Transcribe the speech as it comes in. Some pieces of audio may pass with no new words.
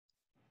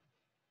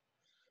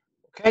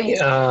Okay,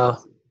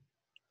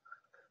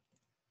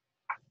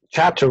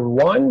 chapter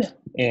one,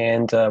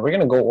 and we're going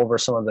to go over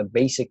some of the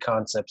basic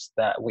concepts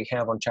that we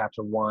have on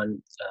chapter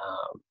one.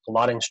 A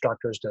lot of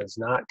instructors does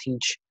not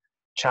teach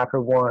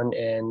chapter one,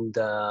 and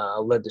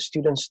let the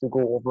students to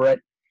go over it.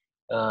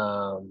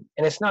 And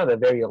it's not a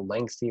very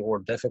lengthy or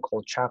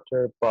difficult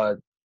chapter, but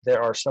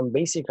there are some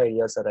basic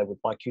ideas that I would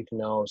like you to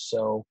know.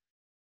 So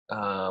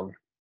um,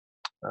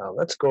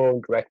 let's go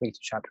directly to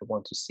chapter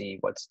one to see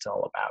what it's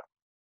all about.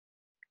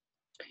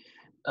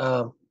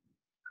 All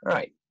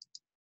right.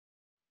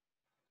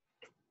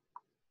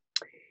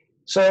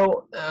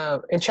 So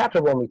in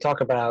chapter one, we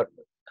talk about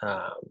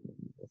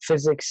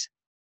physics.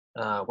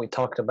 We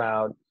talked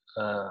about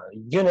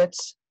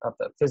units of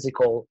the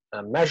physical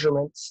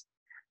measurements.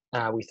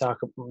 We talk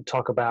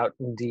about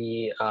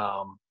the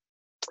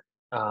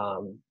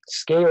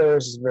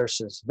scalars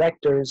versus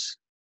vectors.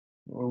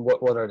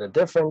 What are the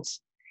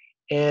difference?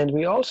 And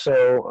we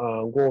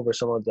also go over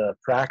some of the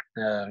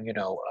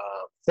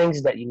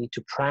things that you need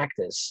to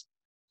practice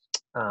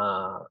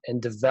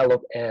and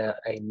develop a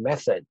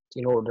method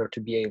in order to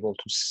be able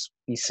to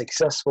be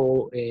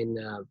successful in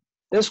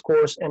this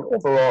course and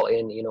overall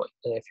in,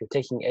 if you're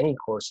taking any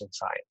course in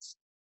science.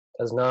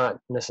 Does not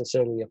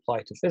necessarily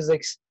apply to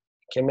physics,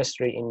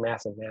 chemistry, in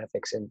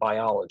mathematics, and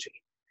biology.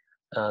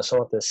 Some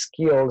of the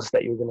skills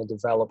that you're going to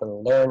develop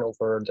and learn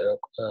over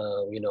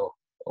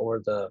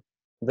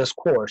this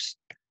course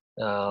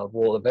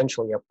will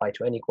eventually apply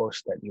to any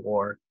course that you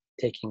are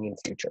taking in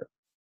future.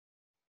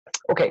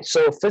 Okay,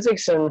 so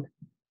physics and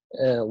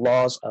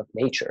laws of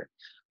nature.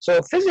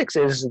 So physics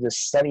is the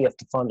study of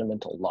the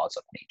fundamental laws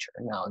of nature.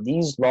 Now,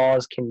 these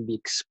laws can be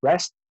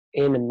expressed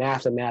in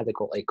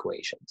mathematical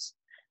equations.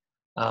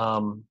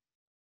 In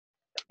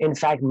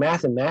fact,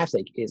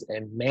 mathematics is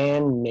a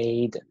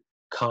man-made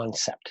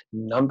concept.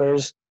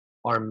 Numbers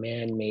are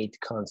man-made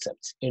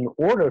concepts in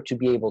order to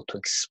be able to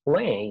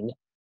explain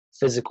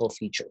physical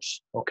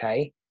features,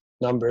 okay?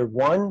 Number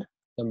 1,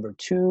 number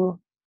 2,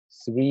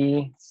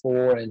 3,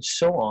 4, and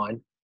so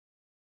on.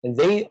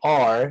 They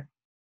are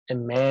a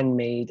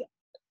man-made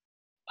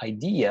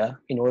idea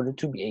in order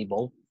to be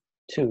able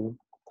to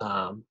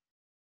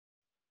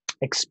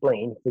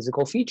explain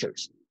physical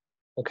features,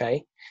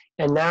 okay?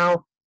 And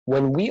now,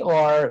 when we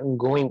are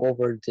going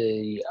over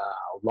the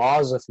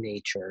laws of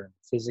nature,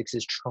 physics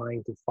is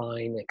trying to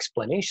find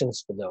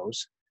explanations for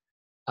those.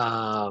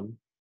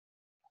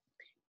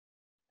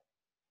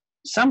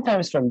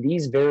 Sometimes from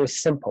these very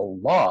simple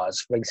laws,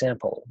 for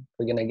example,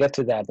 we're going to get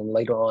to that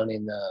later on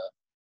in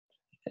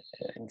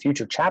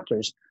future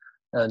chapters,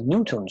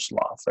 Newton's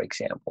law, for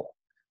example.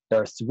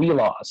 There are 3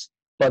 laws,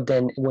 but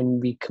then when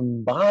we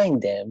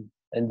combine them,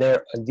 and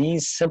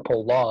these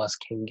simple laws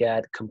can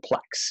get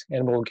complex,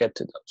 and we'll get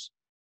to those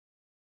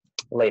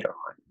later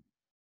on.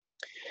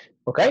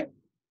 Okay?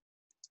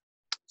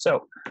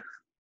 So,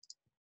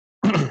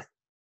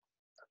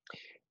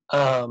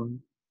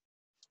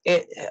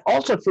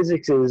 also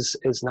physics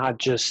is not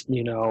just,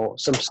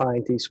 some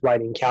scientists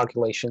writing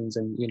calculations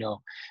and,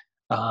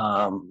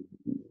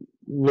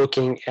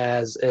 looking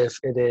as if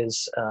it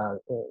is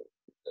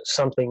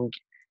something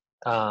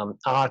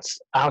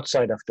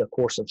outside of the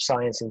course of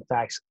science. In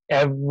fact,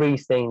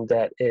 everything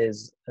that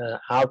is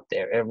out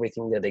there,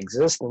 everything that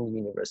exists in the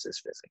universe is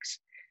physics.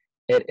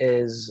 It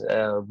is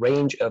a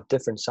range of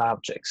different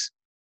subjects.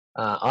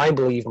 I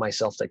believe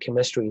myself that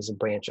chemistry is a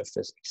branch of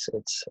physics.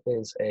 It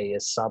is a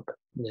sub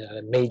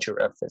major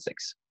of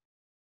physics.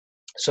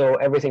 So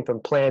everything from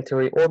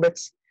planetary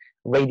orbits,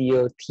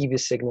 radio, TV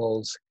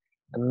signals,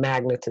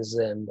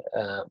 magnetism,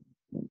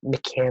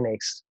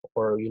 mechanics,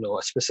 or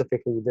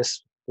specifically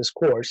this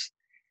course,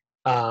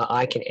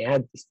 I can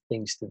add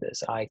things to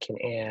this. I can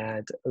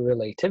add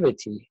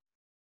relativity.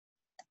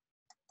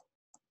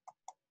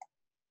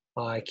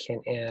 I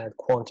can add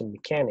quantum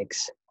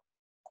mechanics.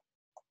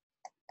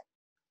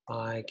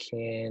 I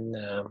can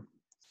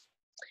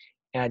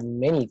add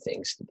many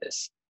things to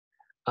this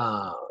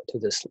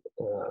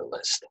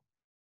list.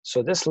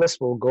 So this list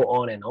will go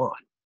on and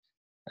on.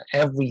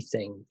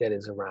 Everything that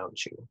is around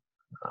you,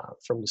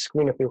 from the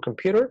screen of your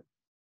computer,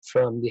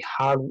 from the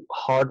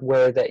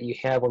hardware that you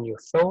have on your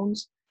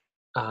phones,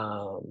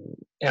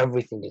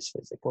 everything is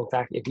physical. In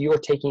fact, if you're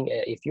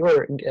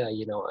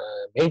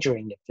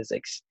majoring in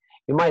physics,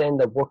 you might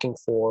end up working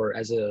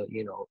as a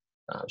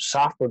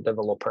software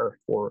developer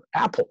for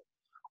Apple,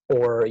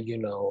 or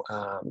any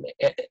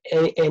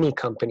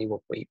company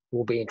will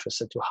be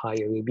interested to hire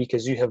you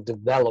because you have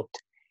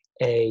developed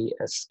a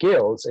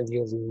skills and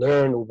you've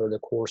learned over the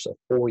course of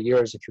 4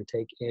 years if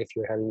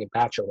you're having a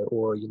bachelor,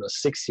 or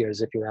 6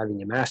 years if you're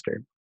having a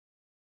master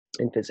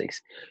in physics.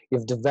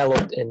 You've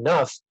developed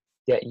enough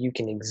that you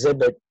can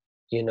exhibit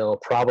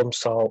problem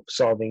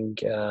solving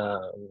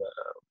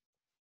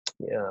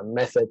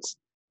methods.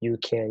 You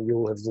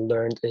have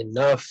learned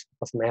enough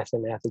of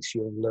mathematics,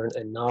 you have learned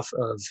enough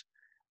of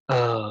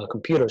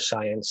computer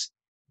science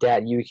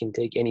that you can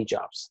take any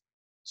jobs.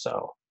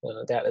 So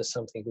that is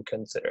something to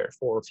consider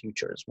for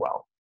future as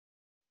well.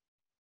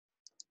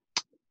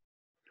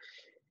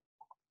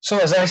 So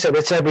as I said,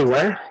 it's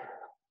everywhere.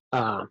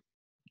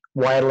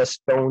 Wireless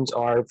phones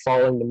are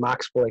following the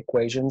Maxwell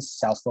equations,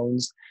 cell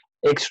phones,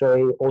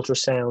 X-ray,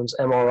 ultrasounds,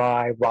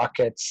 MRI,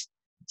 rockets,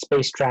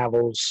 space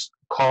travels,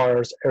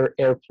 cars,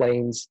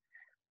 airplanes,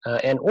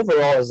 and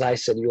overall, as I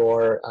said,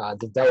 you're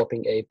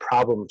developing a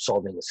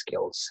problem-solving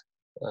skills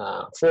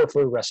for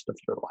the rest of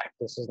your life.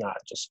 This is not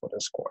just for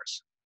this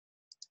course.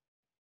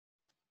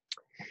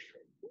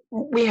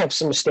 We have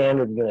some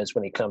standard units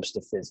when it comes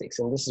to physics,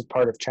 and this is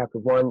part of chapter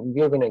 1.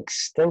 We're going to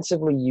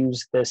extensively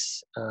use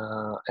this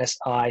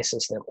SI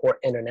system or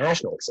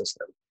international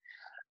system.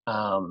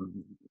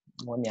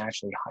 Let me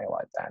actually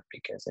highlight that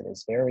because it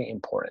is very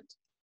important.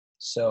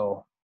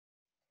 So,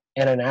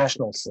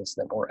 international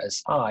system or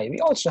SI. We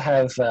also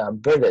have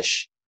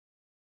British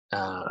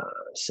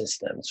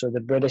system. So the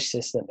British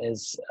system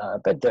is a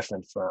bit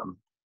different from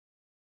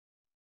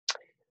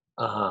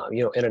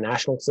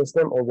international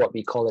system, or what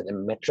we call it a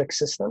metric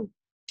system.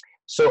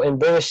 So in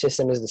British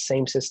system is the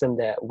same system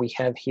that we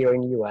have here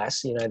in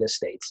US, United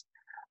States.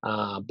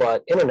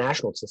 But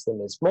international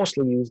system is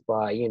mostly used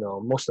by,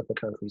 most of the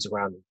countries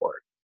around the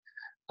world.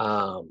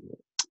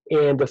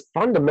 And the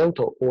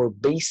fundamental or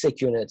basic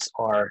units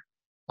are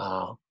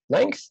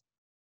length,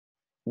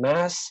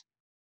 mass,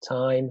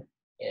 time,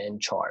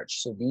 and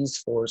charge. So these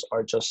four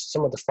are just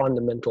some of the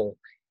fundamental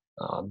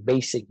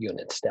basic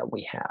units that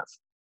we have.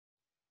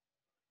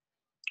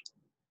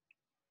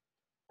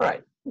 All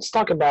right, let's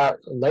talk about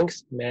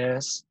length,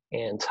 mass,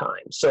 and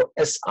time. So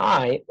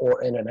SI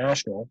or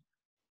international,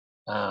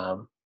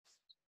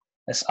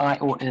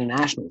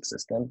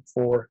 system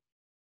for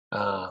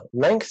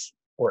length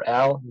or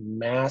L,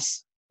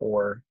 mass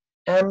or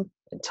M,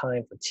 and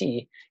time for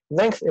T.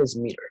 Length is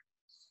meter.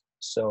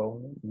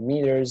 So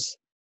meters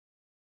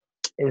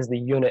is the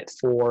unit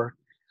for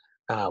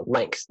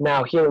length.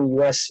 Now here in the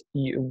US,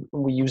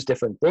 we use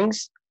different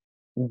things,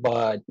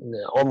 but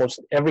almost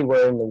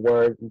everywhere in the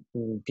world,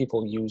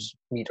 people use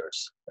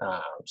meters,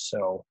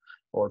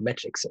 or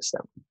metric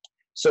system.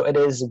 So it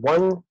is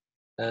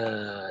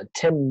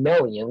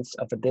 1/10,000,000th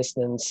of a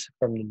distance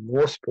from the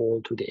North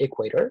Pole to the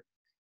equator.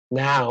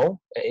 Now,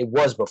 it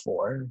was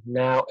before,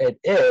 now it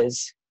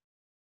is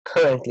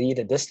currently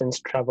the distance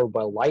traveled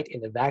by light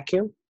in a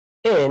vacuum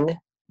in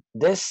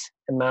this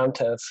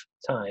amount of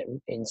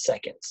time in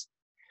seconds.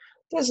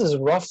 This is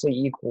roughly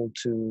equal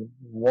to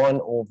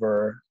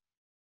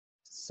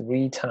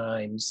 1/3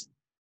 times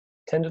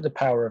 10 to the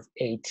power of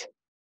 8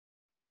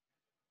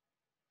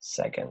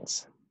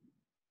 seconds.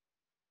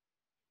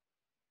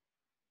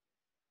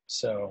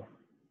 So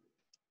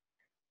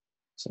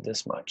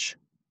this much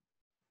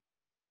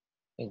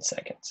in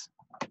seconds.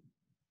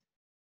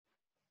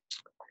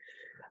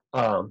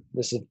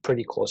 This is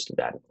pretty close to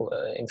that.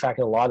 In fact,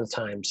 a lot of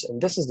times,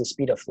 and this is the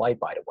speed of light,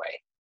 by the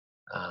way.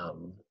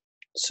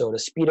 So the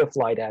speed of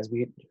light, as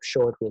we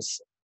showed with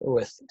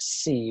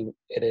C,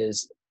 it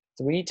is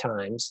 3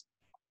 times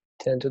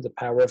 10 to the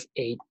power of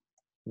 8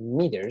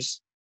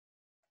 meters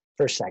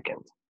per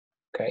second.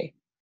 Okay,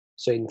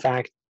 so in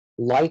fact,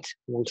 light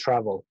will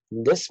travel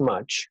this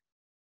much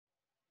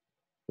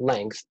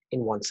length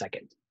in 1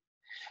 second.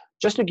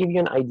 Just to give you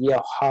an idea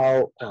of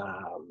how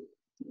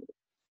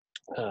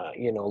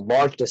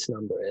large this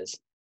number is,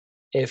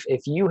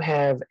 if you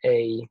have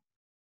a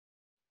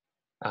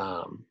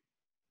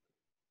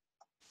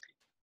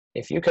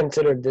if you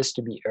consider this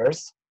to be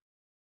Earth,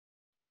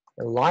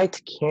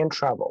 light can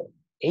travel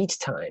 8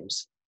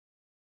 times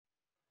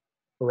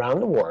around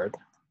the world,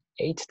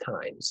 8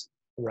 times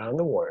around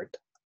the world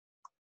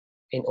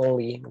in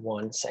only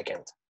 1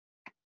 second.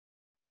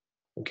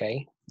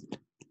 Okay,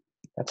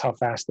 that's how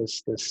fast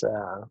this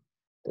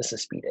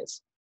speed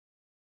is.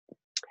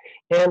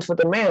 And for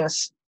the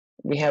mass,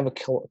 we have a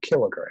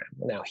kilogram.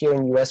 Now here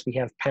in the US, we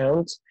have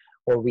pounds,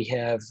 or we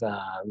have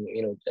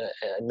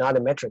not a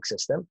metric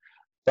system,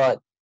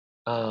 but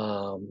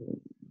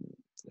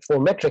for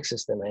metric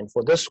system and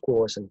for this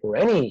course and for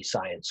any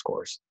science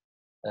course,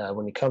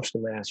 when it comes to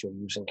mass, you're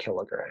using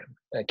kilogram.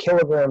 A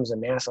kilogram is a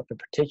mass of a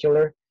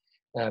particular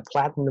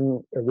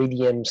platinum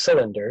iridium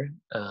cylinder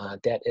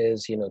that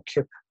is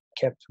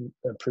kept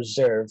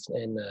preserved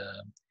in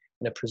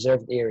a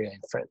preserved area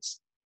in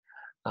France.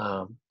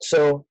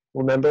 So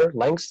remember,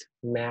 length,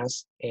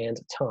 mass, and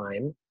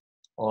time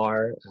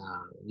are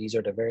these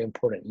are the very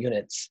important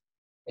units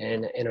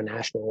in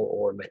international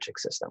or metric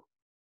system.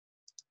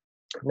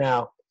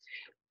 Now,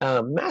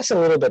 mass is a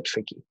little bit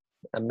tricky.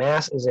 A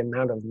mass is the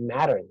amount of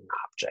matter in an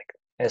object.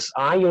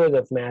 SI unit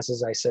of mass,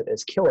 as I said,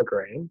 is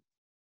kilogram.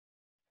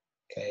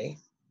 Okay.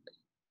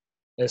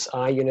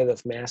 SI unit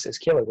of mass is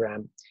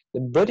kilogram.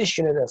 The British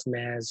unit of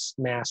mass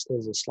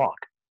is a slug,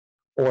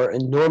 or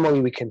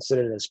normally we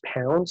consider it as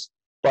pounds,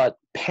 but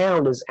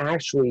pound is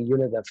actually a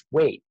unit of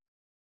weight,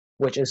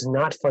 which is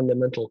not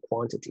fundamental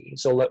quantity.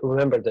 So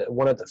remember that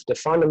one of the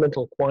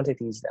fundamental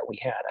quantities that we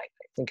had, I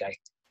think I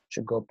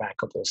should go back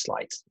a couple of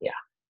slides. Yeah.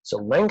 So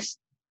length,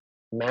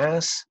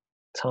 mass,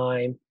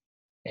 time,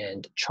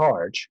 and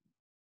charge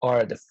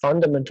are the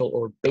fundamental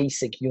or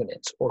basic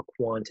units or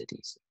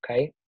quantities.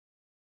 Okay.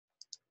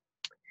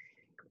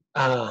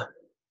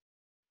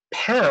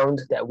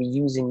 Pound that we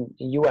use in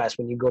the US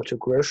when you go to a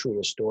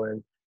grocery store,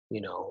 and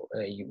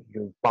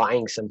you're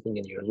buying something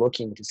and you're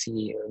looking to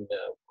see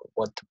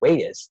what the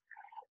weight is,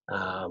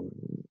 um,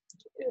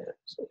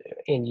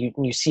 and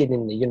you see it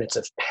in the units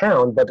of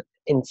pound, but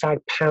in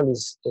fact pound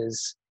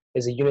is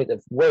a unit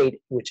of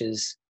weight, which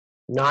is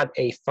not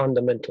a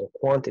fundamental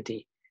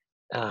quantity.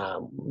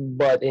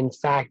 But in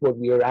fact, what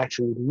we are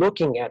actually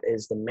looking at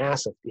is the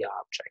mass of the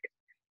object.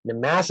 The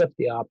mass of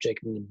the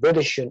object in the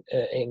British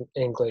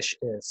English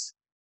is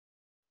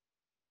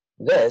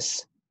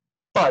this,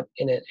 but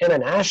in an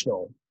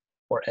international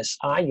or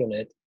SI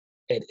unit,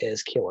 it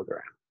is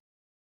kilogram.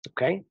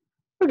 Okay,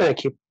 we're going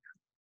to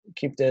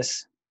keep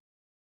this.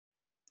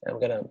 I'm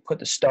going to put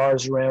the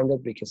stars around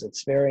it because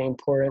it's very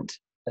important.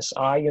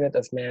 SI unit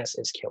of mass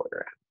is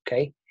kilogram.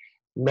 Okay,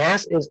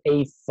 mass is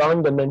a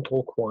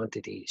fundamental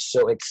quantity,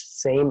 so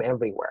it's same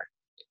everywhere.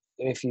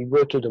 If you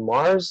go to the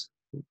Mars,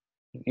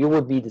 you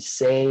would be the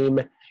same.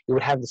 You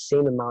would have the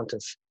same amount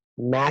of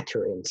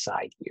matter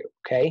inside you.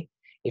 Okay,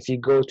 if you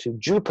go to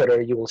Jupiter,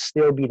 you will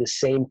still be the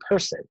same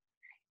person.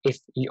 If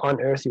you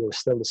on Earth, you are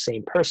still the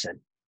same person.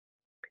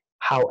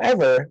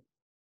 However,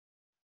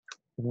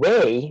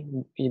 weigh,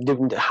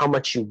 how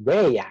much you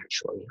weigh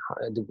actually,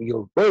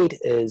 your weight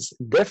is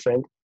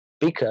different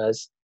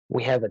because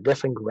we have a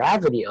different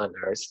gravity on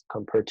Earth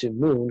compared to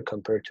Moon,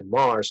 compared to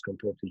Mars,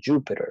 compared to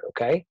Jupiter,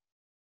 okay?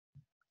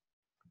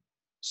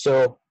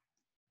 So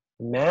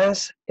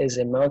mass is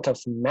the amount of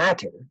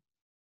matter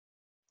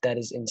that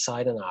is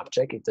inside an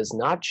object. It does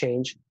not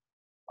change.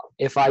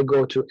 If I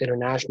go to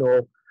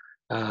International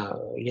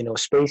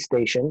Space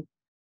Station,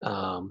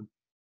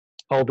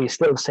 I'll be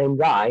still the same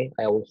guy.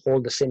 I will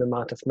hold the same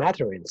amount of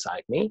matter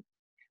inside me,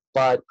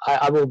 but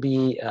I will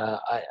be,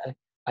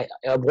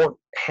 I won't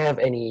have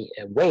any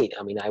weight.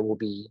 I mean, I will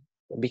be,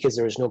 because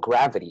there is no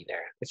gravity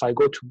there. If I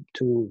go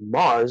to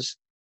Mars,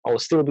 I will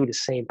still be the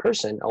same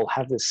person. I'll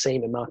have the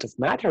same amount of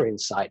matter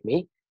inside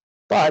me,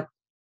 but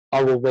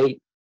I will weigh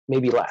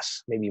maybe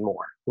less, maybe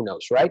more. Who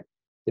knows, right?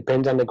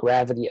 Depends on the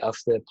gravity of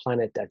the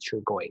planet that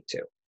you're going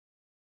to.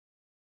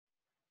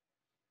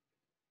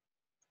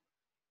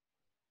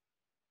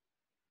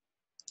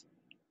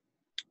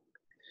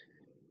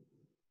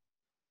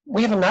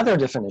 We have another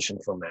definition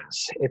for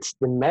mass. It's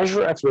the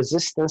measure of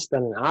resistance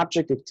that an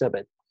object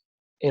exhibits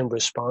in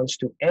response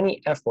to any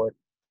effort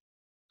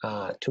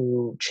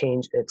to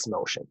change its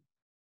motion.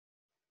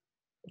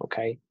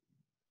 Okay?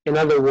 In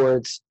other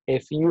words,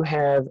 if you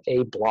have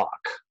a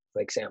block,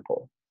 for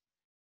example,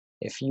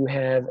 if you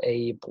have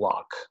a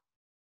block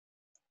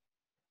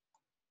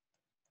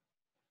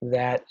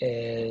that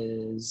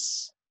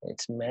is,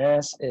 its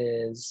mass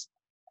is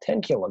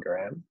 10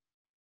 kilogram,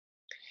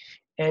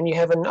 and you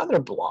have another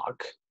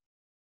block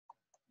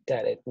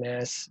that its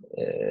mass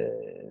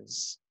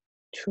is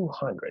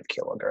 200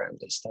 kilogram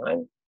this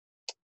time,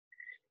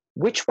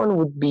 which one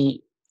would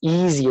be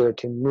easier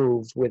to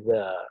move with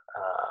the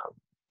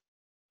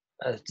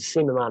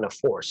same amount of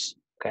force?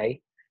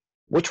 Okay,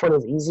 which one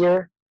is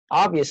easier?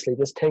 Obviously,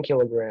 this 10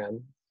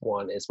 kilogram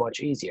one is much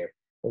easier.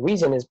 The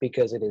reason is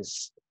because it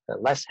is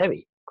less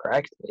heavy,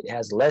 correct? It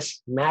has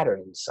less matter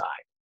inside.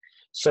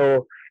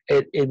 So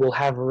it will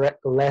have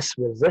less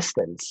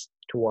resistance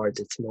towards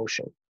its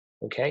motion,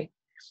 okay?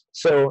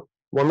 So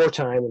one more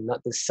time,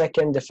 the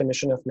second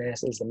definition of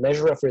mass is the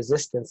measure of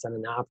resistance that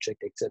an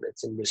object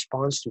exhibits in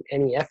response to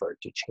any effort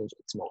to change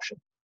its motion,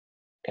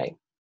 okay?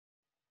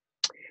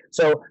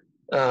 So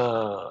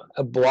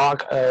a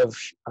block of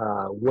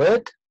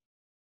wood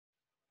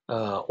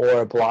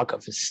or a block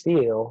of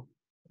steel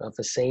of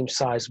the same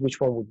size, which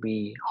one would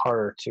be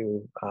harder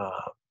to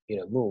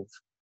move?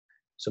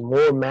 So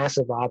more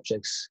massive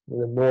objects,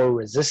 the more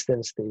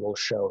resistance they will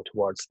show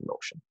towards the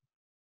motion.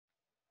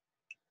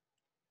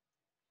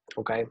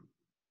 Okay.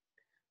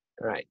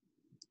 All right.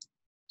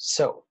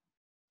 So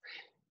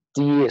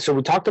we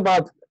talked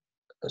about,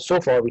 so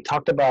far we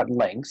talked about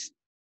length,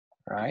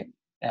 right?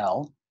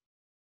 L,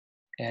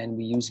 and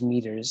we use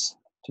meters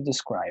to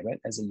describe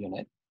it as a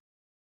unit.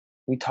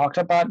 We talked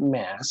about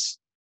mass,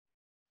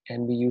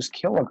 and we use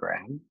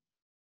kilogram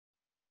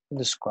to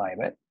describe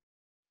it.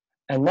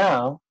 And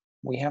now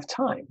we have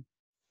time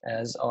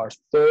as our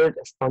third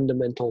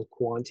fundamental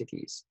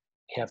quantities.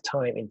 We have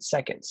time in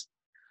seconds.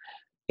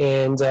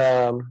 And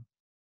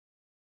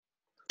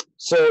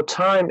so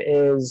time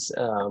is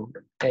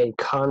a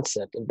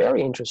concept, a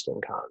very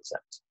interesting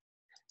concept.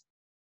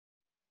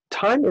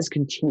 Time is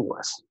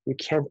continuous. You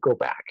can't go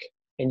back,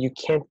 and you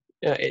can't.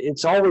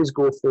 It's always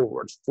go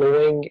forward,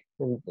 flowing,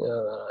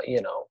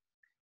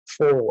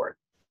 forward,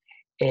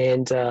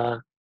 and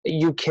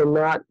you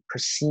cannot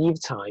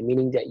perceive time,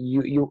 meaning that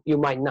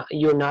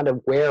you're not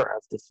aware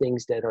of the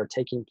things that are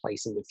taking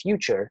place in the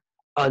future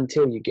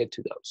until you get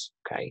to those.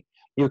 Okay.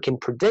 You can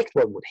predict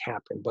what would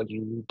happen, but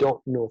you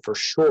don't know for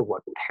sure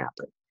what would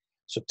happen.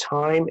 So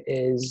time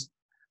is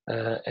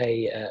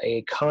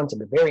a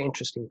concept, a very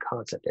interesting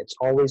concept that's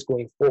always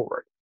going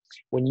forward.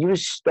 When you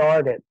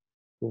started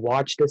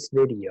watch this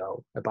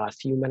video about a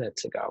few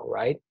minutes ago,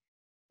 right?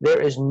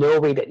 There is no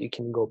way that you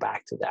can go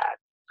back to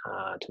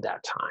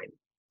that time.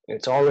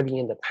 It's already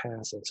in the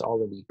past. It's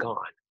already gone.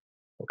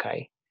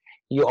 Okay.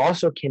 you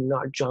also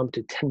cannot jump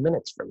to 10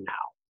 minutes from now.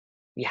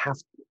 You have,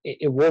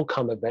 it will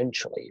come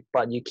eventually,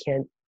 but you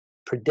can't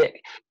predict.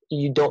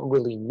 You don't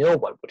really know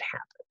what would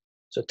happen.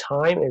 So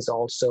time is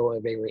also a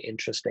very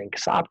interesting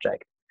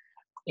subject,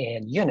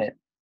 and unit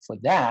for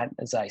that,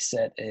 as I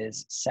said,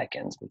 is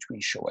seconds, which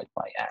we show it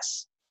by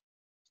S.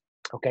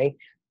 Okay.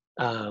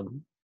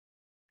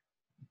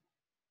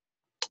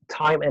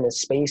 Time and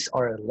space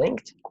are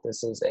linked.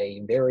 This is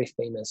a very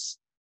famous,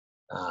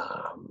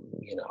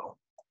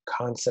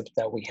 concept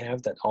that we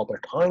have that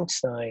Albert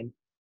Einstein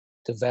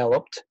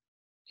developed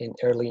in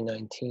early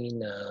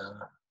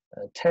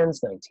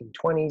 1910s,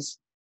 1920s.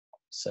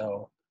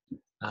 So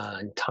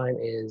time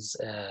is,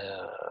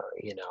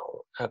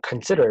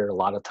 considered a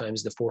lot of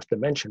times the fourth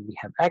dimension. We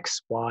have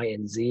X, Y,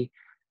 and Z,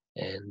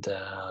 and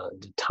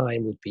the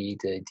time would be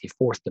the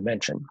fourth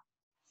dimension.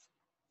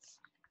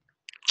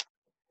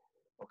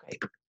 Okay,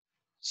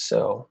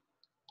 so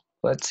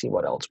let's see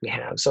what else we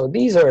have. So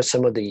these are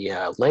some of the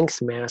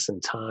length, mass,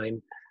 and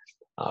time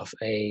of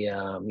a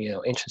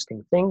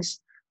interesting things.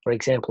 For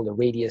example, the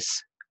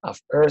radius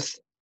of Earth.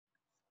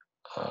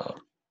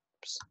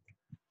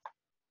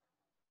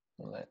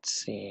 Let's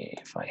see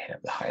if I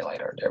have the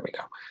highlighter. There we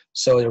go.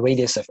 So the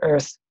radius of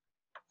Earth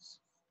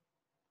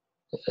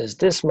is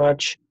this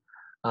much.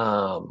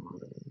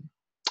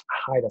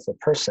 Height of a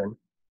person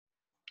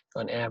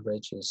on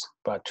average is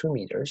about 2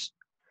 meters,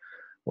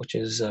 which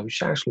is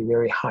actually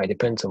very high.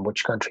 Depends on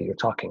which country you're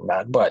talking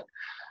about, but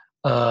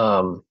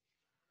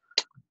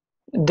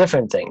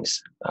different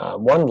things.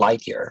 1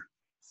 light year,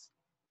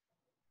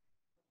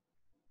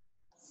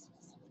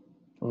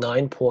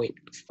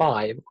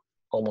 9.5,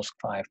 almost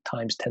 5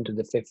 times 10 to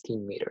the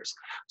 15 meters.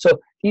 So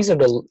these are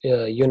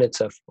the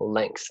units of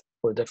length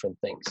for different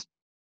things.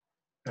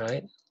 All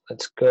right,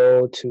 let's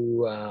go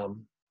to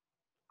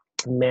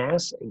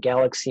mass.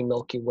 Galaxy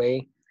Milky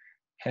Way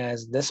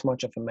has this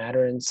much of a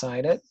matter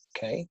inside it.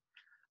 Okay,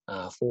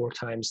 4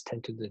 times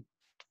 10 to the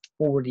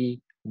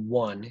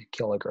 41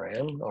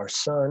 kilogram. Our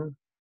sun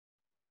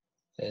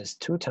is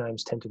 2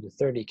 times 10 to the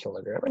 30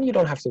 kilogram. And you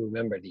don't have to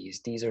remember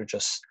these. These are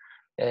just,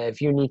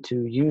 if you need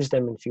to use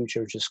them in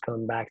future, just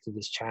come back to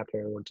this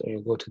chapter or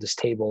you go to this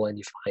table and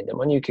you find them.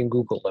 And you can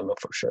Google them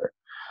for sure.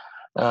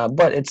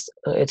 But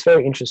it's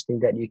very interesting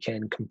that you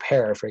can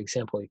compare. For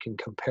example, you can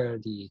compare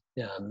the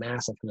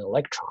mass of an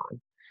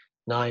electron,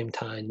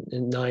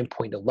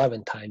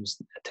 9.11 times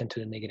 10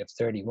 to the negative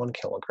 31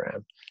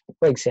 kilogram,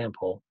 for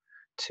example,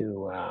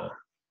 to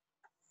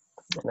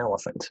an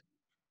elephant.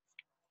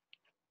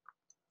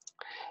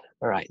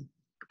 All right,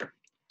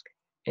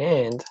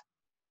 and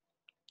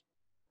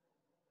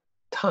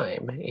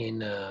time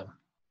in a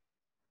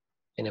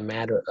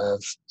matter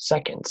of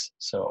seconds.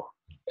 So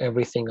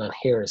everything on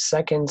here is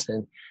seconds,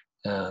 and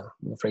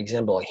for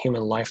example, a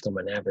human lifetime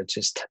on average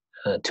is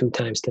 2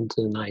 times 10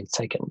 to the 9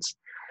 seconds.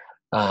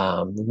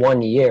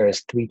 1 year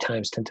is 3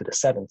 times 10 to the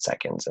 7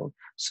 seconds, and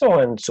so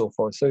on and so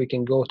forth. So you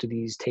can go to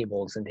these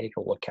tables and take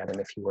a look at them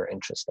if you were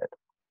interested.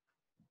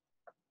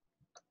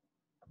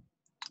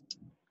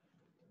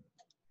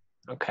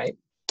 Okay,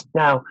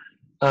 now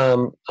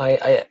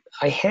I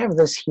have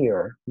this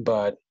here,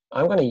 but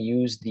I'm going to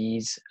use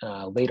these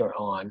later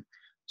on,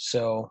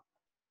 so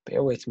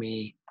bear with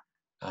me.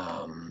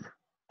 A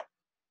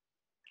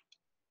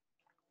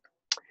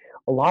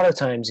lot of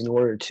times, in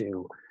order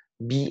to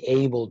be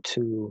able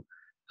to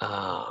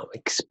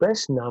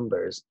express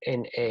numbers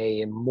in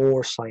a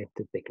more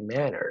scientific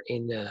manner,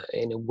 in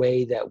a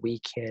way that we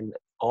can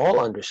all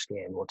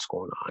understand what's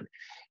going on,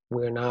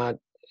 we're not,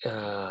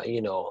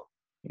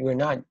 we're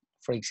not,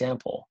 for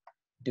example,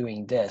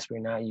 doing this. We're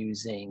not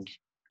using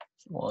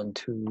 1,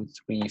 2,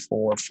 3,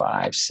 4,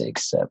 5,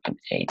 6, 7,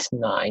 8,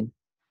 9.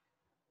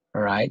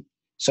 All right.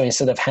 So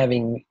instead of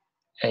having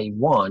a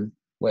 1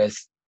 with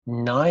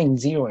 9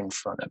 0 in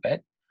front of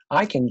it,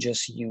 I can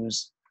just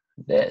use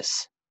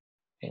this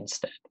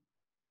instead.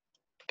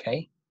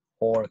 Okay.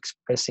 Or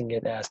expressing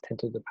it as 10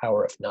 to the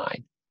power of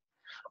 9.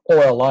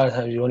 Or a lot of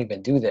times we don't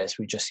even do this.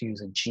 We just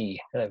use a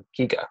G,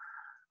 giga,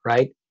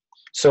 right?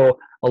 So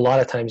a lot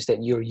of times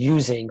that you're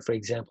using, for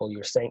example,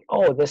 you're saying,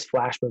 oh, this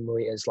flash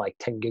memory is like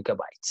 10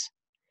 gigabytes,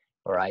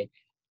 all right?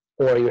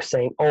 Or you're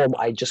saying, oh,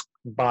 I just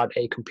bought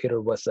a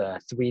computer with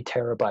 3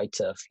 terabytes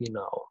of,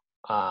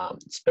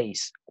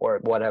 space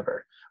or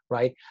whatever,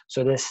 right?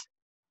 So this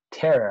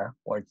tera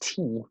or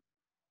T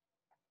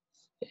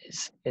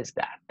is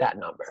that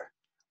number,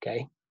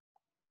 okay?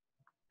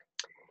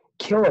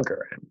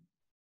 Kilogram,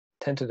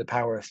 10 to the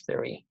power of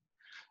 3.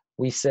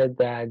 We said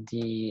that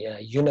the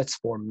units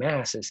for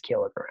mass is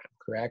kilogram,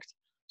 correct?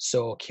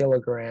 So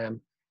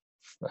kilogram,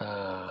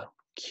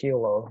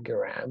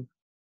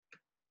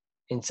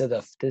 instead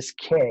of this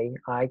K,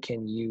 I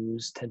can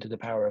use 10 to the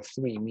power of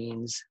 3,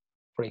 means,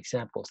 for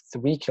example,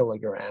 3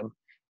 kilogram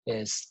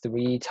is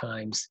 3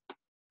 times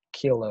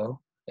kilo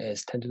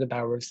is 10 to the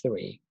power of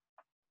 3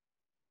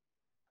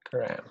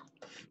 gram,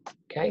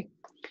 okay?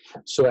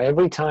 So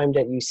every time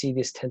that you see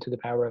this 10 to the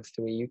power of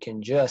 3, you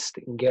can just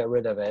get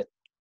rid of it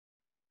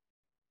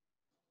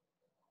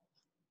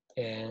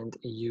and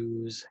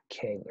use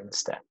K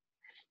instead.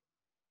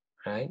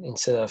 right?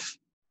 Instead of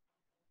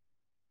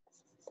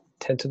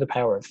 10 to the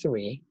power of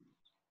 3,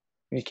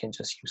 we can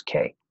just use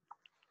k.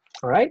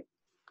 All right?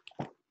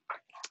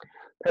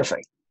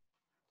 Perfect.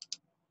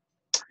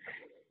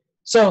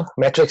 So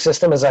metric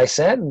system, as I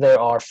said, there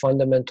are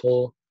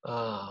fundamental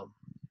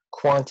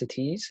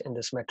quantities in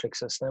this metric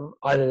system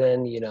other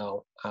than,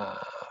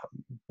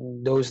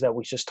 those that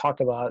we just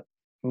talked about,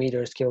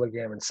 meters,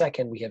 kilogram, and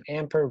second. We have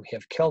ampere, we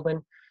have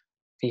Kelvin,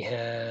 we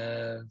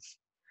have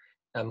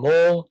a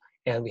mole,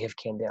 and we have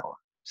candela.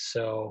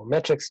 So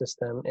metric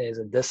system is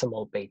a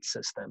decimal-based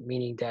system,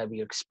 meaning that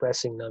we are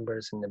expressing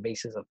numbers in the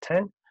basis of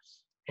 10,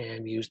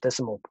 and we use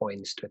decimal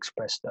points to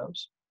express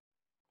those.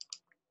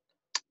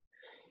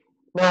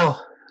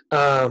 Now,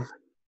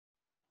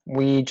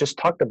 we just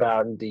talked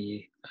about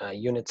the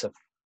units of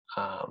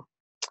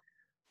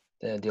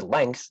the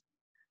length,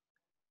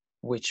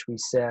 which we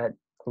said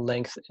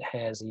length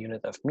has a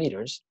unit of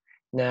meters.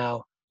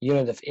 Now,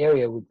 unit of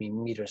area would be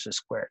meters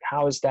squared.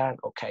 How is that?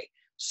 Okay,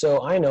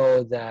 so I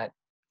know that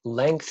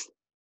length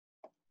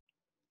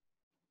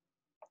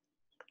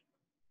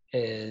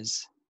has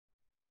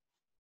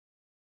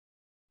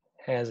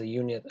a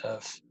unit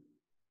of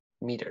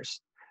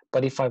meters.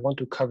 But if I want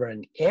to cover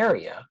an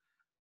area,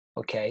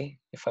 okay,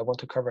 if I want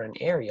to cover an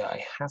area,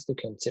 I have to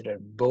consider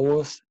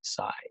both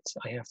sides.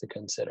 I have to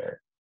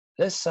consider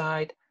this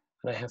side,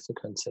 and I have to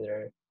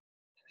consider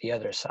the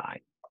other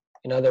side.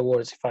 In other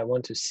words, if I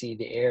want to see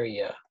the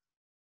area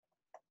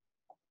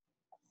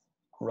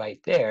right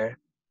there,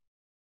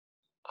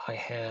 I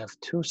have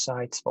two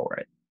sides for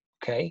it,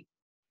 okay?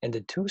 And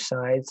the two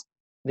sides,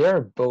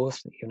 they're both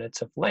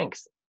units of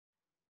length.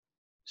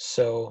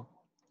 So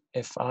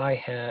if I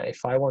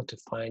want to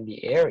find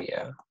the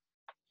area,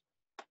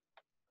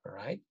 all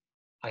right,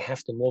 I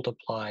have to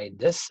multiply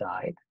this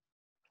side,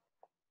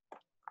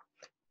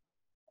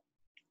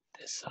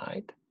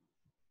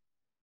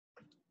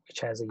 which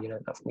has a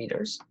unit of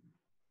meters,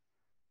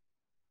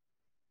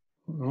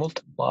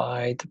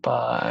 multiplied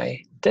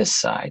by this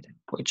side,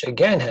 which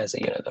again has a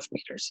unit of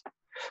meters.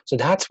 So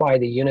that's why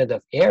the unit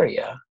of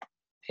area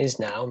is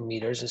now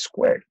meters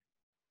squared,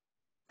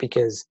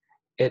 because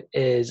it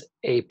is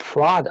a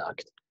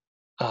product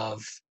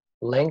of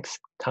length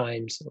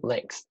times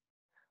length.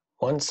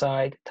 One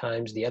side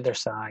times the other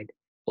side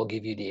will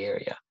give you the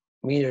area.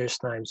 Meters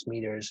times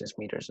meters is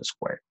meters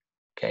squared.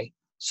 Okay,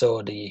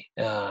 so the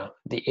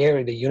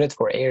unit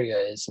for area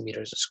is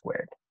meters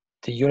squared.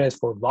 The unit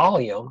for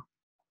volume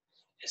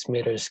is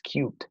meters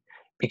cubed,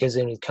 because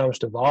when it comes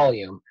to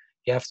volume,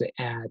 you have to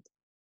add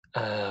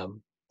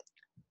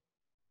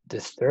the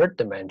third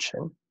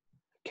dimension,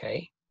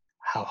 okay,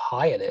 how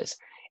high it is,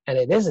 and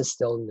it is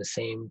still in the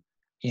same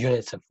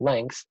units of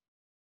length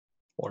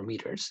or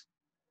meters,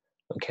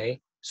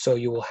 okay. So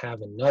you will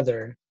have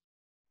another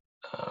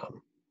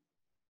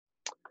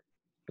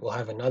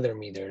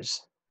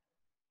meters.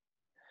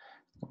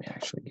 Let me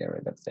actually get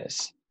rid of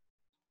this.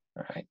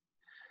 All right.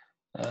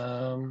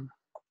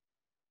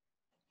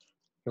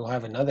 You'll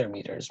have another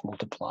meters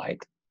multiplied,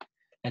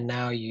 and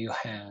now you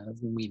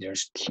have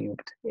meters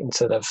cubed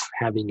instead of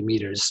having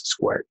meters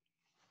squared.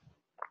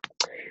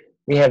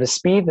 We have a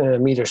speed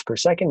in meters per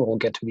second. We'll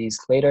get to these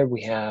later.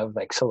 We have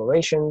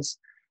accelerations,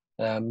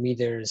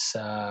 meters,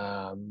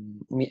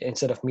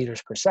 instead of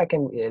meters per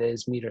second, it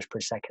is meters per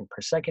second,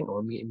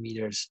 or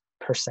meters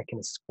per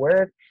second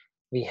squared.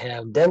 We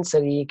have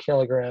density,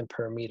 kilogram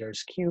per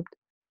meters cubed.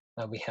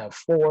 We have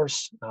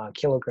force,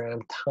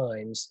 kilogram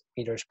times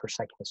meters per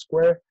second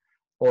squared,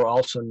 or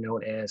also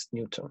known as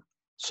Newton.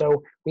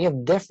 So we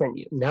have different,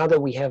 now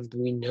that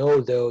we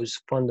know those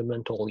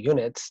fundamental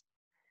units,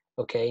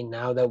 okay,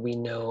 now that we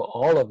know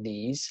all of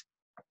these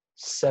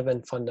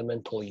 7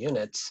 fundamental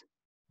units,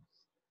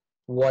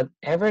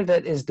 whatever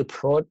that is the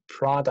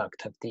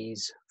product of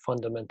these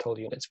fundamental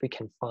units, we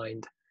can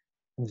find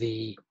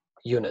the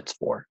units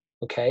for,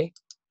 okay?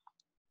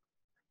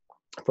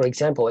 For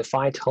example, if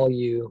I tell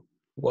you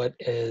what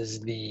is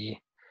the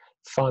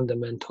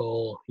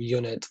fundamental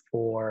unit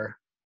for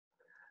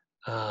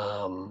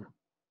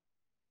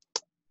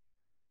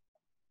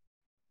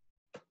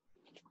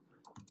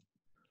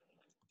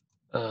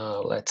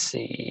let's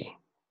see,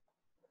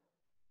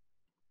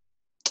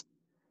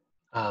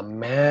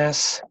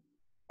 mass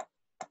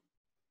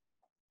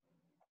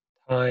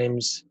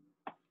times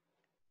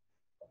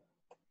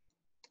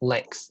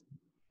length,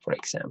 for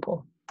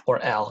example, or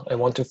L. I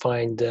want to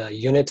find the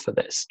unit for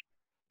this.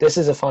 This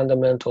is a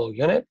fundamental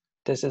unit.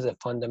 This is a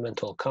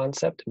fundamental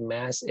concept.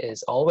 Mass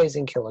is always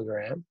in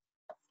kilogram.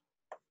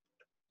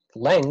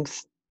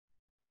 Length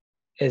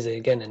is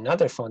again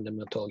another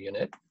fundamental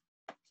unit.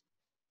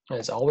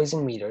 It's always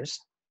in meters.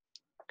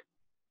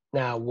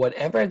 Now,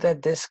 whatever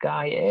that this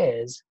guy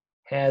is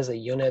has a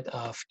unit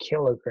of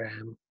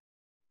kilogram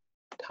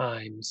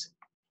times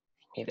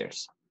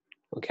meters.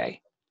 Okay,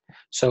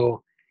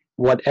 so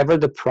whatever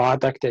the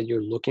product that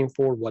you're looking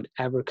for,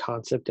 whatever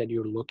concept that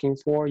you're looking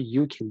for,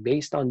 you can,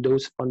 based on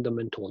those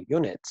fundamental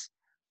units,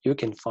 you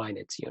can find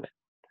its unit,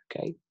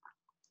 okay?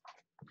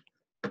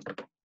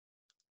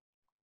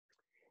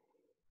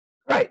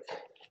 Right.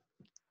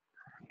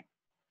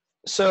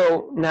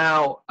 So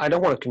now I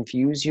don't want to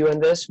confuse you in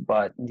this,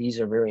 but these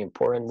are very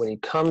important. When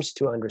it comes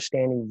to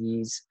understanding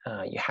these,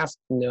 you have to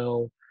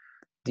know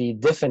the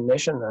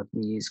definition of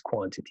these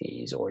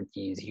quantities or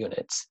these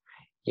units.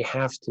 You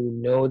have to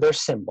know their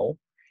symbol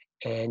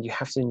and you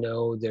have to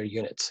know their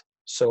units.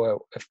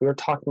 So if we're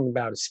talking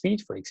about a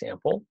speed, for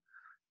example,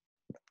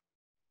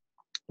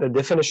 the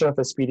definition of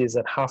a speed is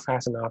that how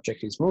fast an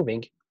object is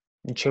moving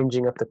and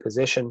changing up the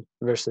position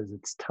versus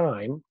its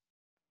time.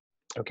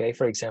 Okay,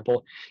 for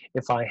example,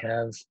 if I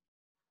have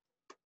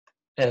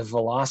a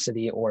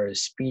velocity or a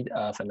speed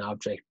of an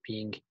object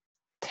being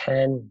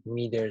 10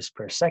 meters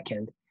per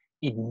second,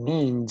 it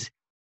means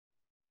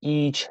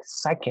each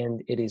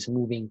second it is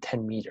moving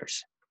 10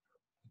 meters.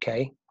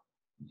 Okay,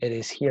 it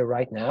is here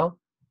right now.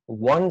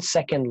 1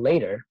 second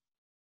later,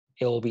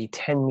 it will be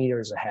 10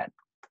 meters ahead.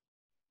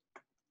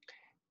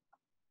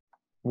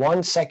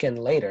 1 second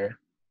later,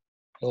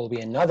 it will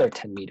be another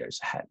 10 meters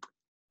ahead.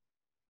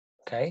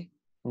 Okay,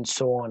 and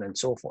so on and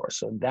so forth.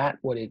 So that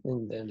what it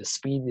the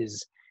speed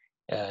is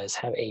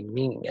have a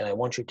meaning, and I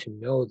want you to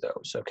know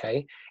those.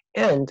 Okay,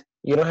 and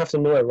you don't have to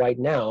know it right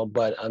now,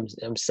 but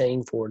I'm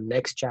saying for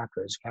next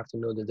chapters, you have to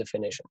know the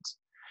definitions.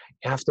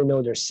 You have to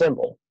know their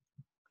symbol.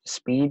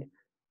 Speed,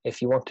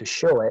 if you want to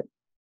show it,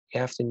 you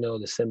have to know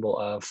the symbol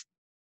of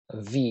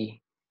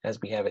v as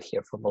we have it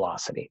here for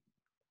velocity.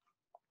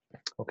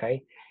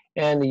 Okay,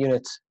 and the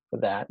units for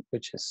that,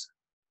 which is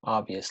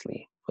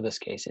obviously for this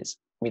case is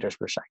meters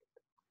per second.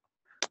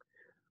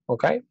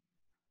 Okay,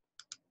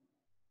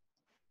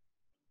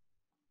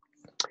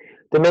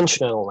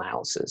 dimensional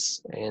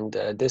analysis, and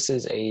this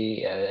is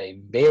a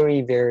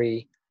very,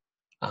 very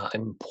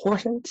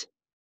important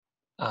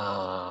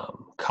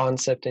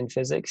concept in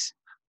physics.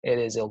 It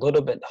is a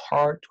little bit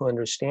hard to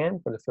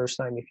understand for the first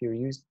time if you're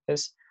using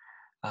this,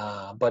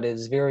 but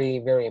it's very,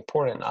 very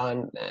important.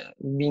 On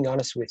being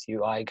honest with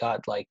you, I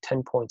got like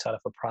 10 points out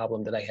of a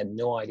problem that I had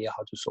no idea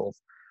how to solve.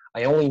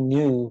 I only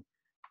knew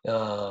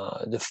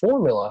the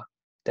formula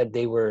that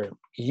they were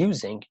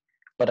using,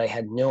 but I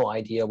had no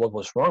idea what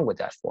was wrong with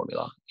that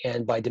formula.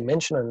 And by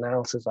dimensional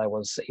analysis, I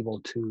was able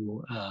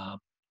to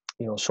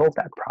solve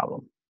that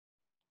problem.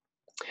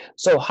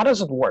 So how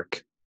does it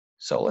work?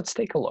 So let's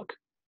take a look.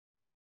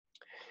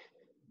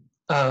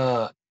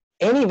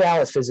 Any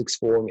valid physics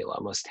formula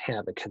must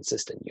have a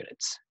consistent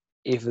units.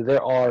 If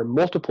there are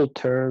multiple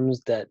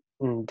terms that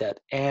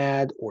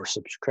add or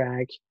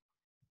subtract,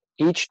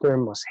 each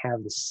term must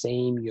have the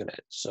same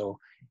unit. So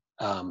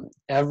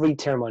every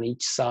term on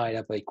each side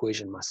of the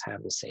equation must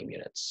have the same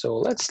units. So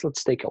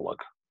let's take a look.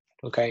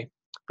 Okay,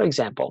 for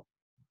example,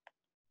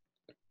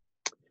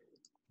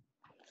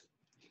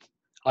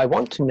 I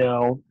want to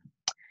know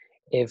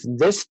if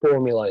this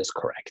formula is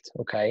correct.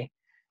 Okay,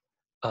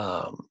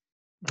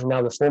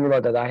 now the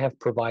formula that I have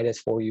provided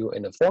for you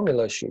in the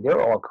formula sheet,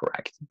 they're all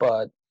correct,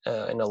 but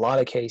in a lot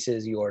of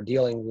cases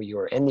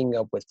you're ending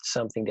up with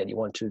something that you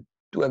want to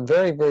do a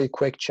very, very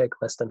quick check,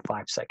 less than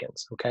 5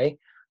 seconds. Okay,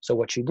 so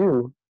what you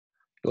do,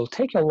 you'll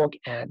take a look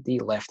at the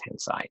left hand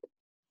side.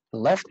 The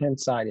left hand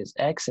side is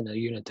x in a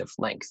unit of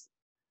length.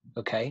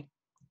 Okay,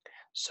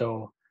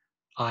 so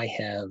I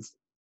have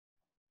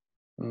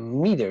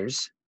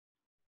meters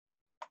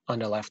on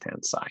the left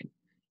hand side.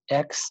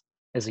 X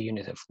is a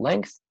unit of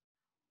length,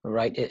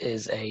 right? It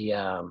is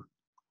a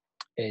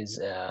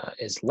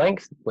is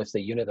length with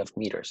the unit of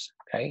meters.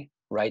 Okay,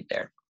 right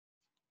there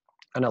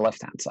on the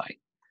left hand side.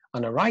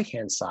 On the right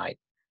hand side,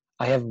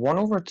 I have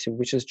 1/2,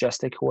 which is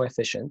just a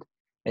coefficient.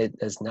 It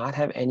does not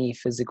have any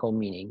physical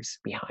meanings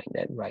behind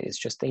it, right? It's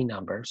just a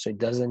number, so it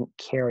doesn't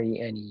carry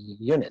any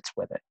units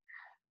with it.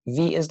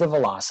 V is the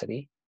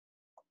velocity.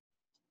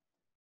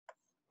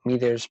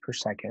 Meters per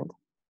second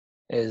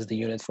is the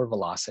unit for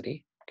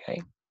velocity,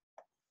 okay?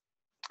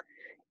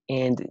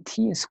 And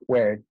t is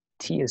squared,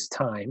 t is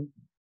time,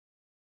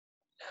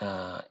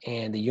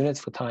 and the unit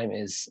for time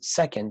is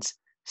seconds.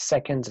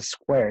 Seconds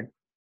squared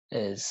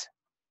is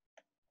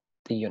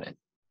the unit,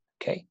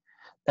 okay?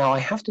 Now I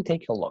have to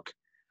take a look.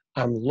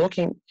 I'm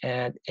looking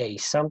at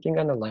something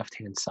on the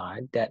left-hand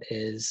side that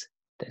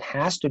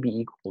has to be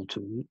equal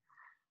to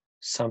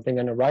something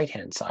on the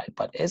right-hand side,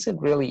 but is it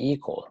really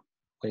equal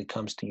when it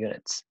comes to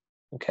units?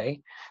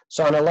 Okay,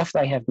 so on the left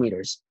I have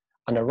meters.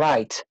 On the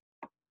right,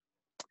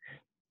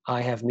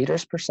 I have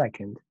meters per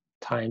second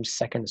times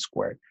second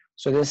squared.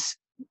 So this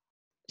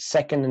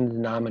second in the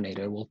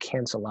denominator will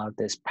cancel out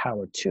this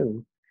power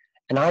 2,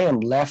 and I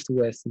am left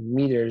with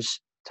meters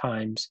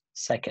times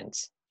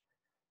seconds.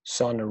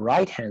 So on the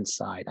right-hand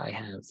side, I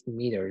have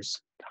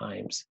meters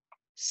times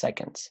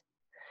seconds.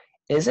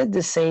 Is it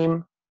the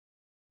same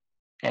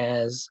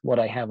as what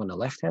I have on the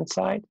left-hand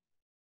side?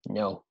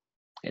 No,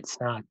 it's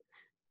not.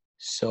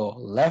 So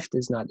left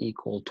is not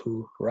equal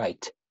to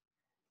right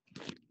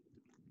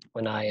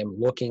when I am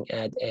looking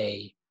at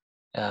a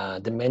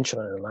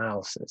dimensional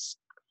analysis.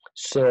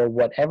 So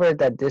whatever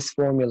that this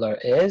formula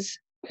is,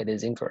 it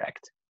is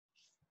incorrect.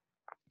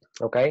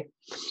 Okay?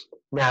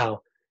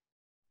 Now,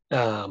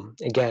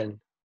 again,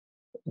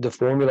 the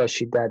formula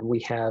sheet that we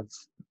have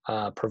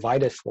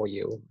provided for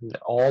you,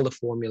 all the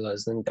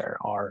formulas in there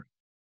are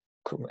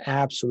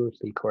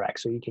Absolutely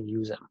correct. So you can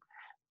use them,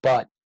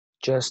 but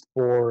just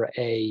for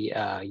a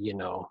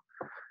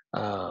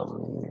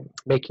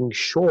making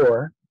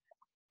sure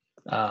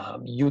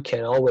you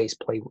can always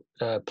play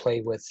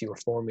with your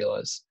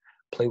formulas,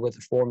 play with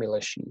the formula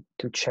sheet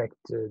to check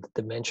the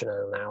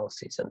dimensional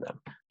analyses in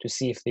them to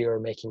see if they are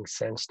making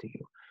sense to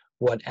you.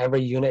 Whatever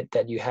unit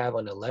that you have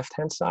on the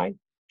left-hand side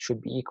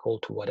should be equal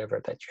to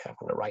whatever that you have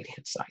on the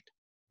right-hand side.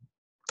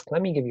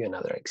 Let me give you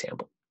another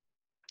example.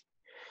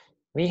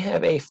 We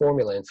have a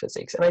formula in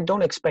physics, and I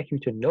don't expect you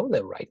to know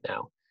them right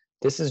now.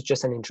 This is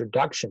just an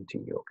introduction to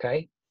you,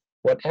 okay?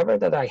 Whatever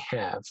that I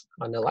have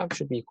on the left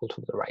should be equal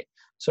to the right.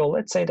 So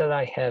let's say that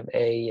I have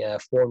a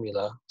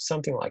formula,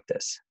 something like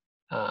this.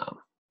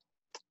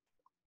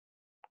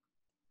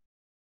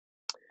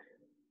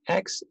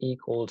 X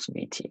equals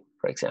VT,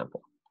 for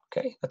example.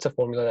 Okay, that's a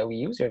formula that we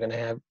use. You're going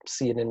to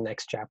see it in the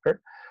next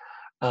chapter.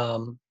 I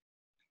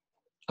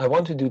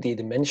want to do the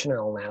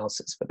dimensional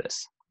analysis for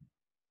this.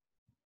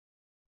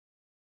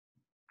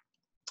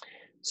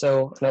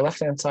 So on the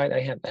left-hand side,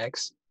 I have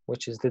X,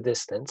 which is the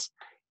distance.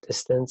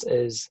 Distance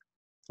is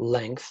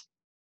length,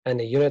 and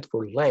the unit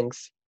for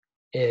length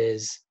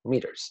is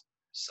meters.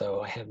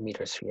 So I have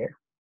meters here.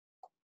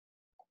 I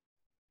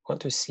want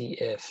to see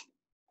if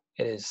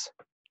it is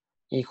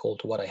equal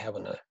to what I have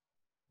on the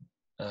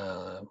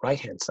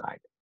right-hand side.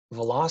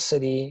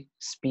 Velocity,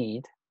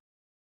 speed,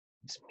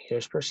 is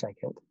meters per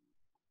second,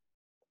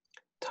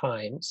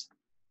 times,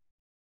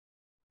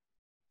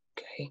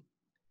 okay,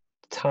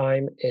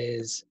 time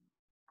is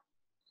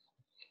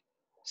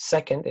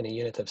second in a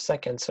unit of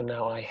seconds. So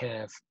now I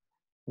have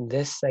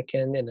this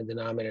second in the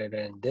denominator,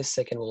 and this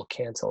second will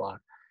cancel out.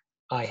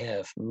 I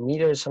have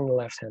meters on the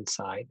left-hand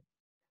side,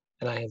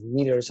 and I have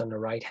meters on the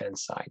right-hand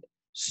side.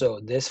 So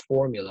this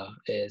formula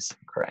is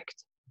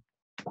correct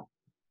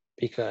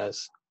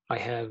because I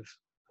have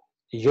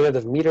the unit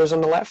of meters on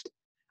the left,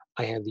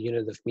 I have the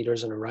unit of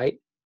meters on the right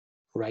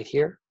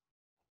here,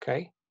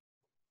 okay?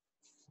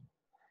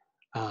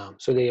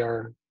 So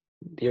they're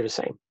the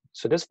same.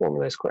 So this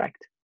formula is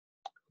correct,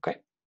 okay?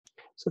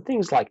 So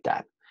things like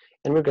that,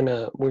 and we're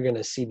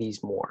gonna see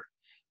these more.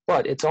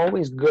 But it's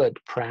always good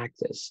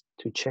practice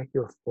to check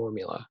your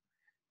formula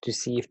to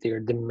see if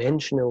they're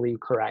dimensionally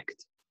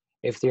correct,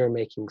 if they're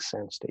making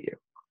sense to you.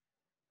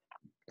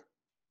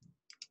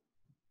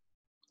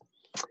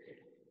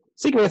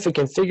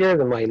 Significant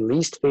figure, my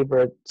least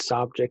favorite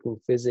subject in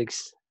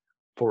physics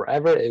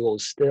forever. It will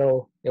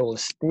still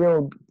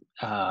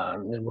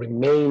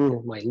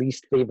remain my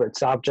least favorite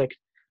subject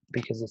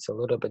because it's a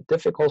little bit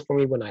difficult for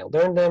me when I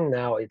learn them.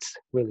 Now it's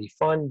really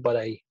fun, but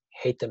I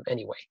hate them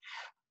anyway.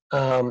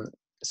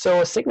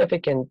 So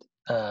significant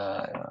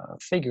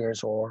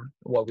figures, or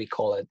what we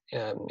call it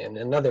in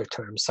another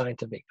term,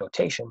 scientific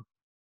notation,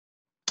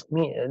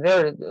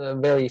 there are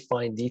very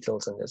fine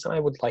details in this, and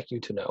I would like you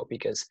to know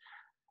because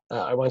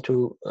I want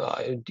you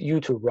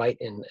to write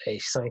in a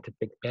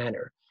scientific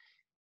manner.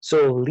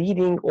 So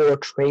leading or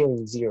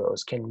trailing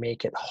zeros can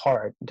make it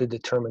hard to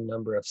determine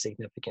number of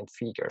significant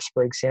figures.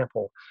 For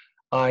example,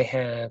 I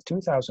have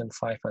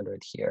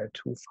 2,500 here,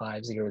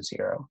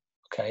 2500,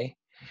 okay?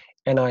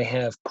 And I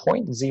have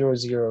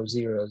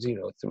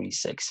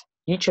 0.000036.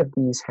 Each of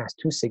these has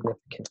two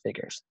significant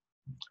figures,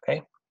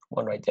 okay?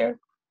 One right there,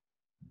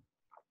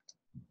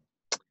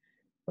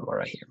 and one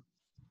right here,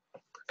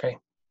 okay?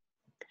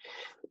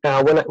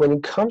 Now, when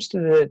it comes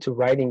to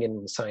writing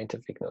in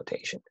scientific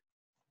notation,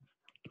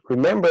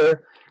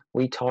 remember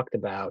we talked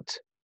about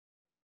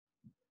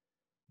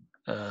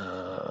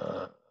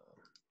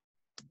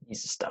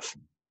easy stuff,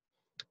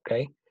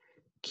 okay?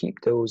 Keep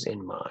those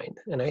in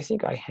mind. And I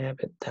think I have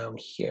it down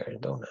here,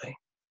 don't I?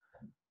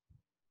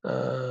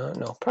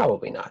 No,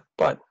 probably not,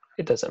 but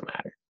it doesn't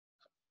matter.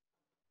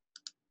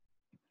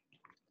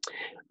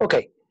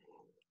 Okay,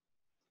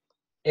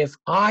 if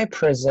I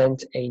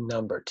present a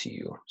number to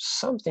you,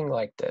 something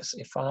like this,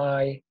 if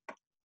I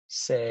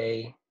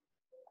say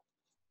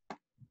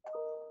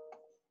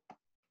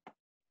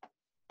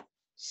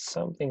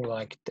something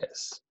like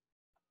this,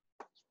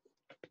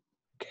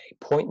 okay,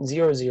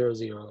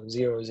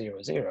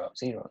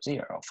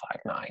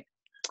 0.00000000059.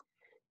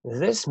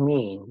 This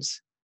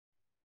means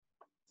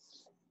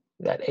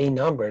that a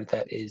number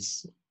that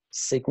is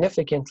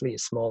significantly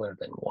smaller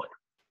than 1.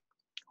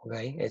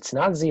 Okay, it's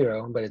not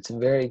 0, but it's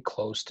very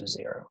close to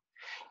 0.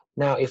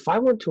 Now, if I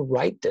were to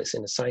write this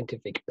in a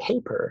scientific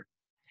paper,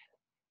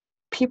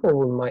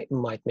 people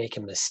might make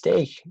a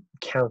mistake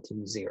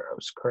counting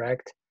zeros,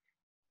 correct?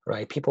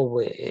 Right? People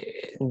will,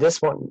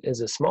 this one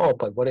is a small,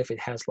 but what if it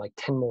has like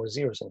 10 more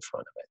zeros in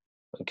front of it?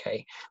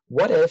 Okay,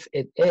 what if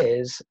it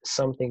is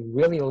something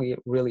really,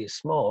 really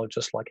small,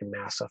 just like a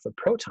mass of a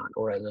proton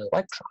or an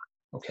electron?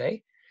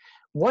 Okay,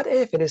 what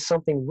if it is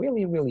something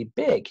really, really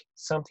big,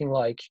 something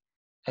like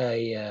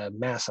a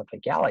mass of a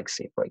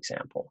galaxy, for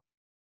example,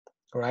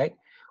 right?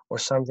 Or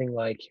something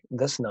like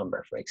this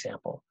number, for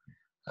example,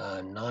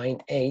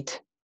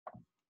 98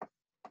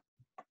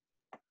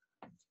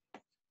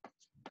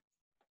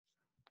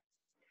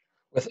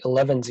 with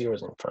 11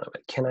 zeros in front of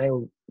it. Can I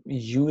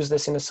use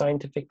this in a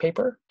scientific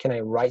paper? Can I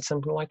write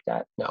something like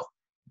that? No,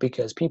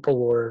 because people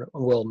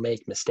will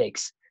make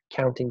mistakes,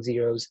 counting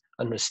zeros,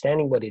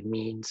 understanding what it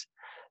means.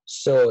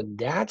 So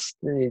that's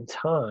the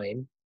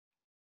time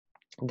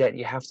that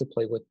you have to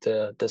play with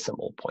the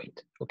decimal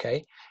point,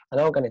 okay? And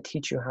I'm going to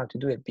teach you how to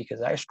do it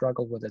because I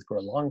struggled with it for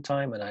a long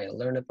time and I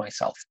learned it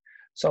myself.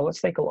 So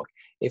let's take a look.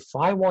 If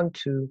I want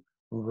to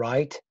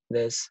write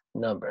this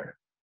number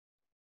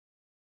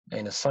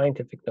in a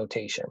scientific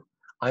notation,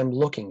 I'm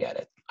looking at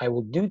it. I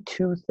will do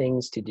two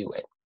things to do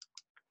it.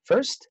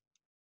 First,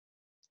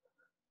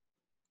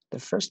 the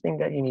first thing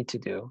that you need to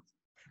do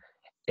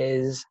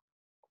is,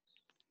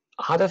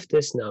 out of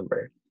this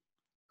number,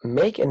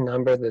 make a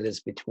number that is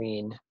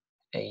between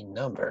a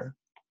number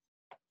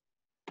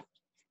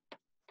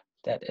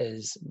that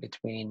is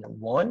between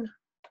 1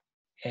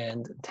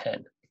 and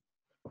 10.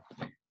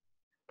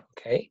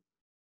 Okay?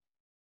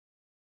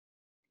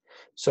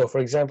 So for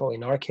example,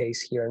 in our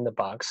case here in the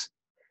box,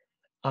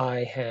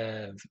 I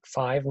have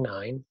 5,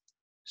 9.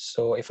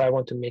 So if I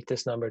want to make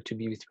this number to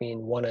be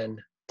between 1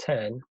 and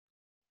 10,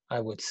 I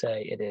would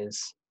say it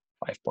is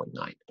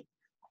 5.9.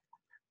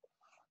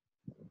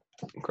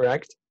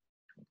 Correct?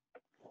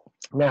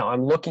 Now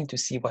I'm looking to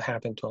see what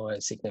happened to my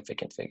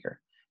significant figure,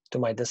 to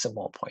my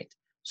decimal point.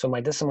 So my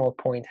decimal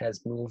point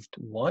has moved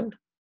 1,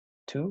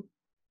 2,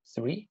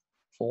 3,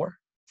 4,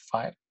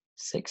 5,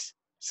 6,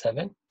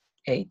 7,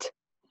 8,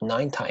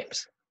 9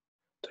 times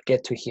to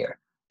get to here.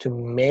 To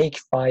make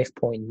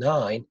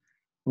 5.9,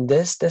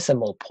 this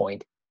decimal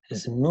point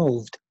has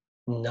moved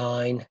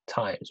 9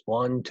 times.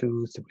 1,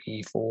 2,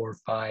 3, 4,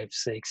 5,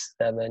 6,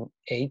 7,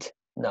 8,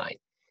 9.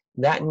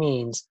 That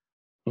means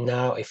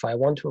now if I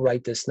want to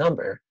write this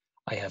number,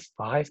 I have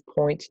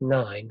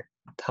 5.9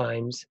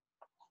 times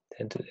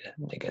 10 to the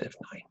negative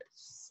 9.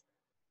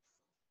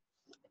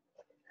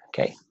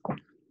 Okay.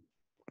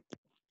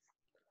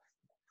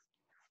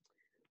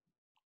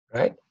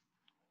 Right?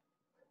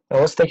 Now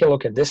let's take a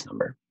look at this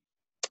number,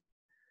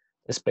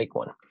 this big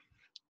one.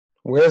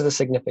 Where's the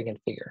significant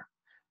figure?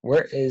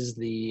 Where is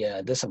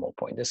the decimal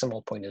point?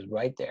 Decimal point is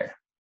right there,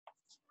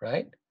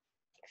 right?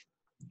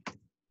 Let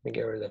me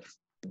get rid of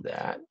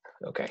that.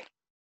 Okay.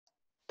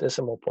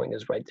 Decimal point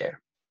is right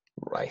there,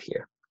 right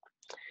here.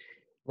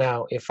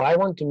 Now, if I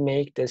want to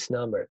make this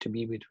number to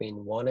be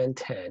between 1 and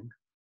 10,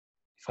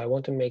 if I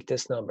want to make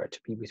this number to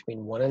be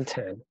between 1 and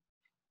 10,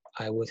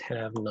 I would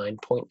have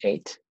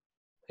 9.8.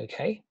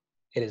 Okay?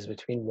 It is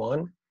between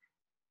 1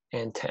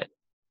 and 10.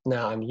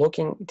 Now I'm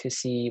looking to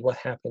see what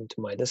happened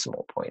to my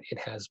decimal point. It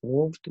has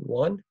moved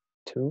 1,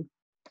 2,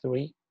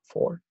 3,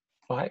 4,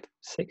 5,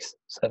 6,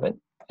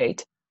 7,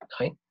 8,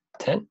 9,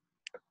 10,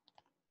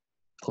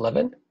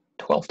 11,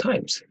 12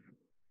 times.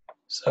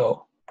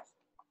 So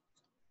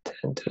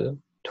 10 to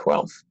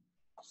 12.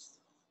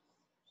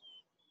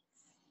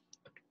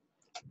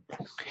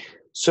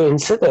 So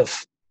instead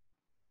of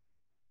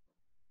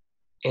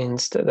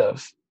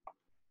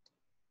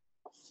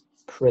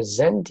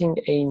presenting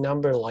a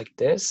number like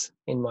this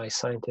in my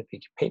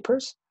scientific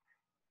papers,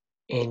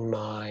 in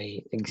my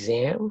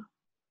exam,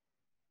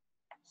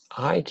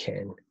 I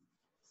can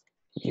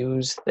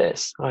use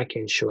this. I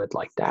can show it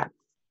like that.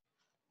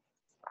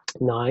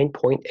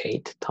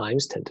 9.8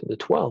 times 10 to the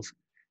 12.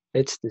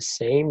 It's the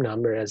same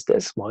number as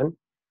this one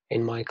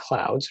in my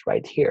clouds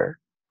right here,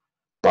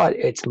 but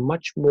it's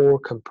much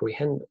more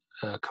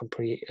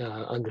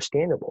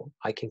understandable.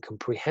 I can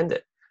comprehend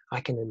it. I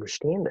can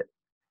understand it.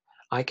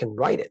 I can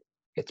write it.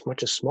 It's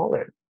much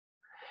smaller.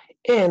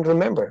 And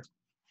remember,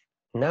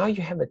 now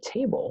you have a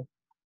table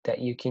that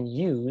you can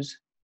use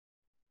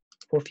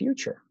for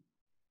future.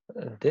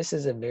 This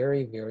is a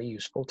very, very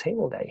useful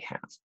table that you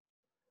have.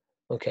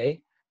 Okay,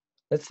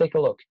 let's take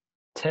a look.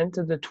 10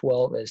 to the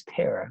 12 is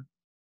tera,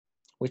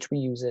 which we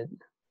use it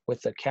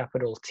with a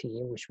capital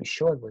T, which we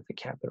show it with a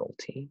capital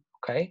T.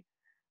 Okay,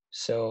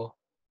 so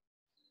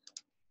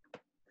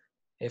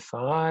if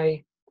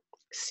I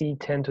see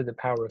 10 to the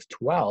power of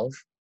 12,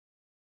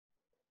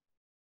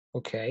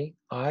 okay,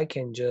 I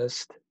can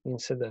just,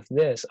 instead of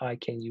this, I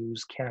can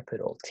use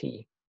capital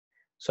T.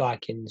 So I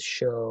can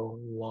show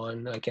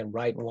I can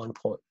write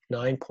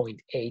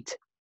 9.8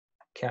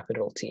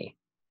 capital T.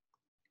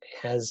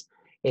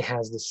 It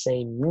has the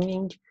same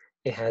meaning,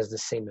 it has the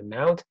same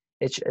amount,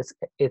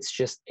 it's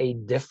just a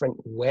different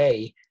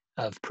way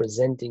of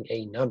presenting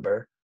a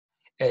number.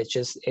 It's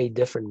just a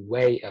different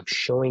way of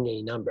showing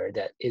a number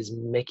that is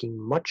making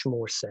much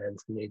more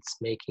sense, and it's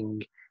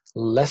making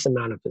less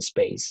amount of a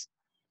space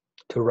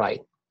to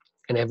write.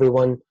 And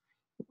everyone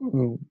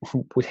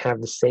would have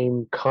the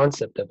same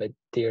concept of it.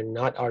 They're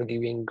not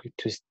arguing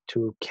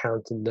to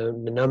count the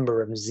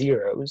number of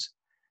zeros.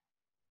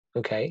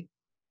 Okay,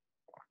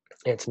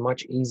 it's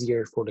much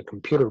easier for the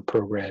computer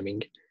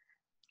programming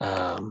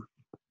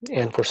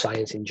and for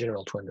science in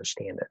general to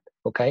understand it.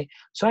 Okay,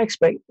 so I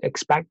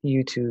expect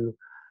you to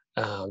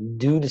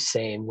do the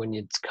same when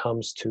it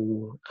comes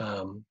to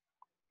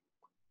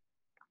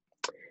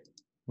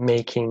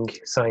making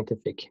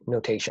scientific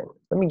notation.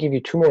 Let me give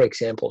you 2 more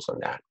examples on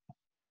that.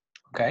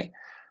 Okay,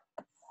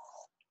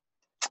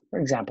 for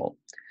example,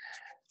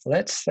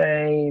 Let's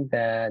say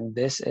that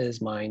this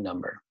is my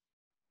number.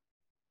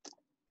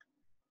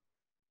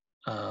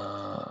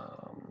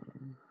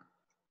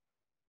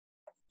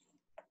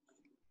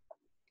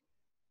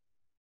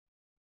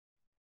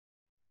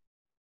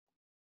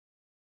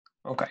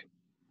 Okay,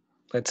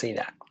 let's see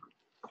that.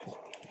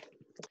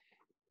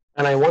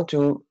 And I want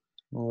to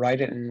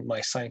write it in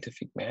my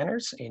scientific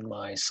manners, in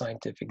my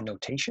scientific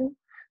notation.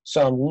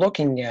 So I'm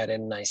looking at it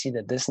and I see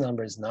that this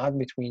number is not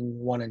between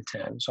 1 and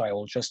 10. So I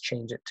will just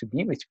change it to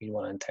be between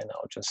 1 and 10.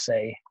 I'll just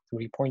say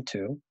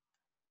 3.2.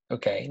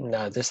 Okay,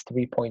 now this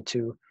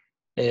 3.2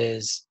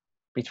 is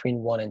between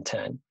 1 and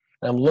 10. And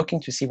I'm looking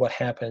to see what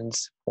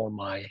happens for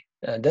my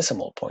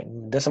decimal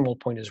point. Decimal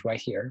point is right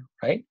here,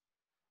 right?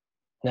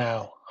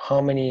 Now,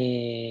 how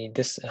many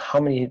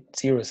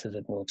zeros does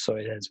it move? So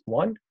it has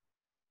 1,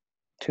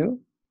 2,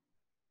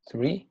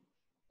 3,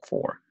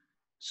 4.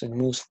 So it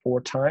moves 4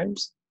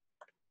 times,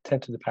 10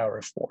 to the power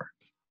of 4.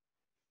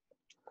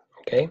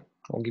 Okay,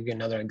 I'll give you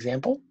another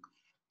example.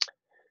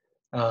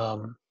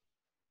 And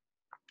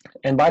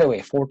by the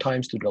way, 4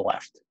 times to the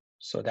left.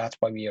 So that's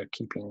why we are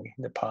keeping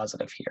the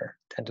positive here,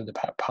 10 to the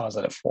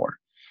positive 4.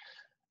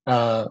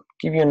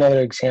 Give you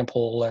another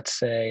example, let's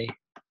say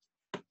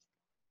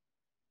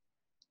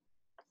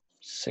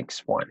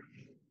 6.1.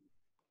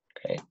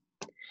 Okay,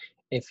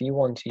 if you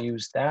want to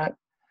use that,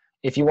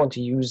 if you want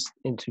to use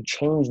and to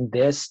change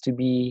this to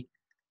be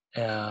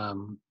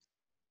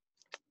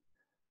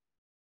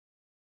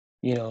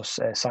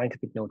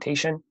scientific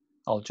notation,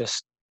 I'll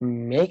just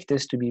make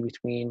this to be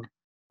between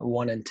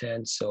 1 and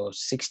 10. So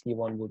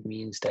 61 would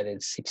means that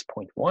it's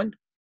 6.1.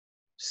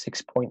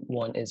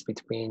 6.1 is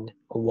between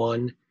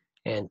 1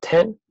 and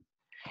 10.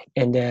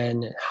 And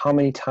then how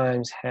many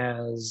times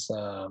has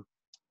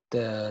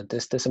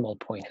this decimal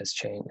point has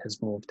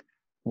moved?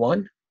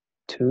 1,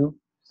 2,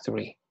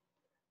 3.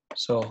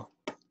 So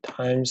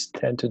times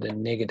 10 to the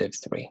negative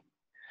 3.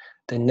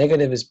 The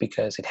negative is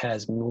because it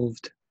has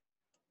moved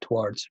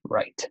towards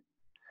right.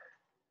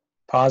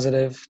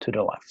 Positive to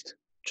the left.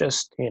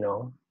 Just,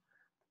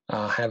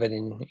 have it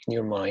in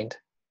your mind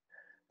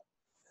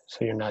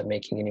so you're not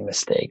making any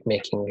mistake,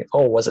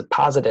 oh, was it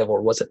positive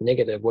or was it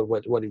negative,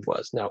 what it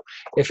was. Now,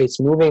 if it's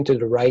moving to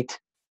the right,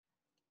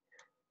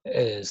 it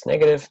is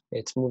negative.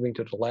 It's moving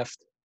to the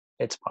left,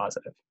 it's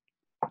positive.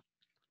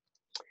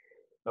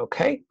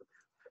 Okay.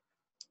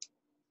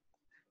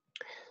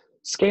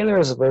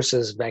 Scalars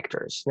versus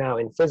vectors. Now,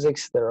 in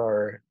physics, there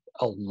are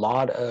a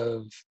lot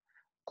of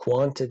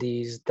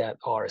quantities that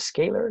are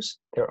scalars.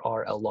 There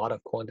are a lot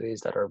of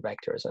quantities that are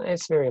vectors, and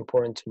it's very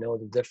important to know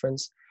the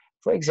difference.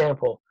 For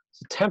example,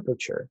 the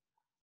temperature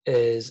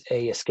is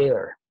a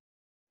scalar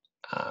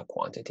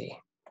quantity,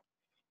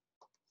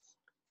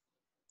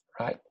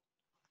 right?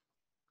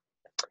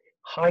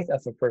 Height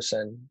of a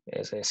person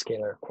is a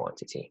scalar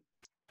quantity.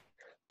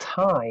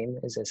 Time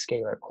is a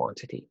scalar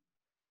quantity,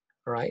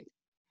 right?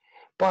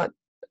 But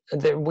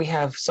we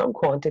have some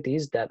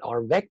quantities that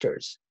are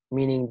vectors,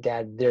 meaning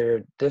that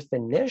their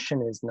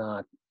definition is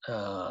not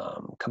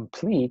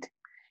complete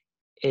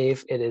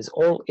if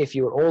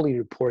you're only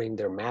reporting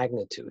their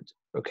magnitude.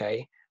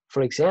 Okay,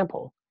 for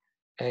example,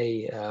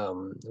 a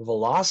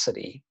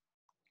velocity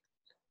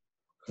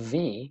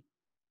v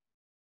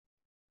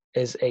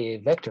is a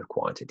vector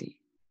quantity,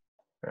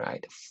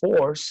 right?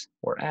 Force,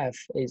 or F,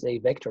 is a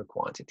vector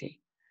quantity.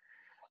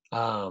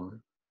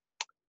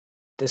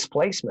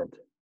 Displacement,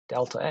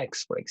 delta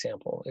x, for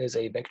example, is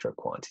a vector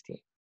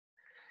quantity.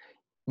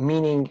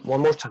 Meaning,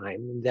 one more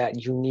time,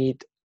 that you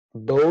need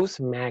both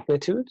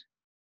magnitude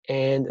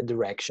and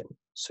direction.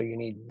 So you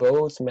need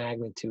both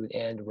magnitude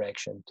and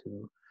direction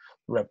to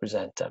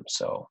represent them.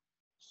 So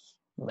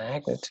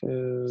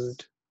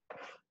magnitude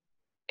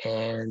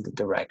and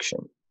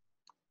direction.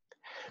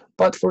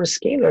 But for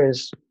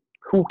scalars,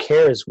 who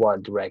cares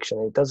what direction?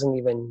 It doesn't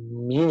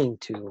even mean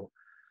to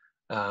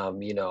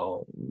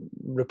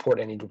report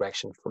any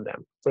direction for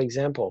them. For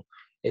example,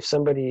 if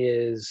somebody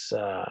is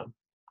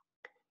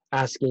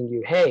asking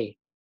you, hey,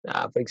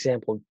 for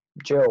example,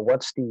 Joe,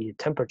 what's the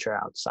temperature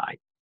outside?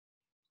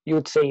 You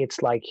would say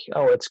it's like,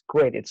 oh, it's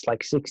great. It's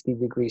like 60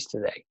 degrees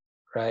today,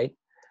 right?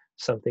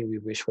 Something we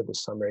wish for the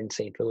summer in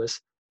St.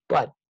 Louis.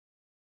 But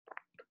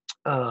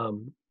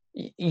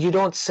you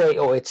don't say,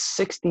 oh, it's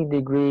 60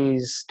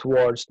 degrees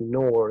towards the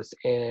north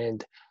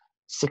and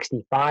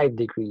 65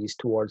 degrees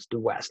towards the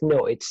west.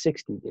 No, it's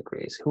 60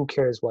 degrees. Who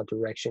cares what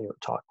direction you're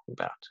talking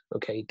about?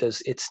 Okay,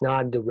 it's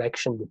not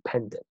direction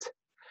dependent.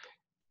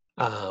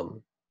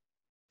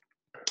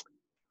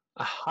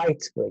 A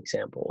height, for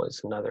example,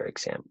 is another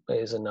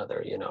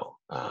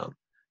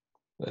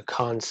a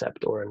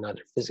concept or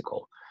another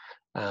physical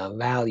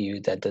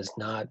value that does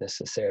not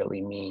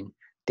necessarily mean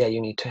that you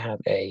need to have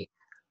a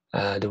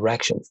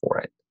direction for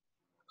it.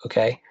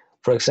 Okay,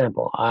 for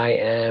example, I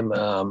am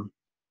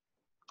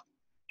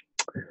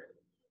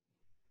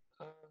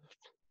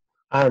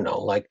I don't know,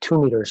 like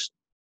 2 meters.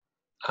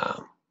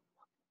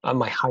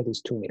 My height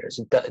is 2 meters.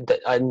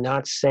 I'm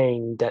not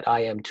saying that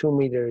I am 2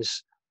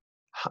 meters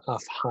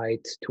of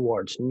height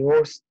towards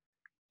north,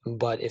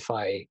 but if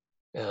I'm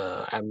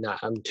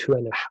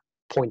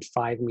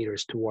 0.5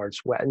 meters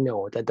towards west.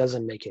 No, that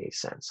doesn't make any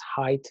sense.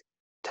 Height,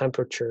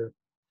 temperature,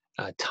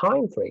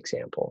 time, for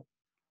example.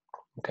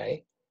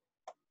 Okay,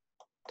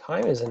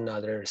 time is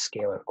another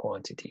scalar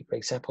quantity. For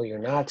example, you're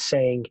not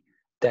saying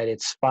that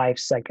it's 5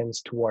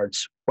 seconds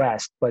towards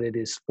west, but it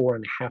is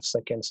 4.5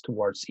 seconds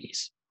towards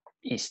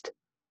east.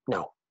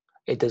 No,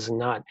 it does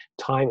not.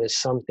 Time is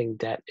something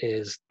that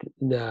is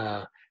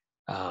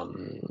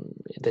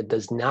that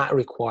does not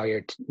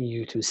require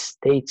you to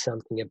state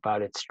something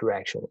about its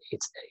direction.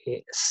 It's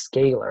a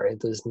scalar. It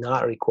does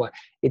not require,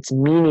 its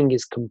meaning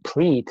is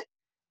complete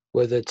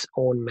with its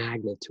own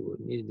magnitude.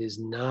 It is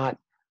not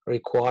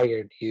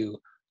required you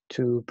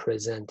to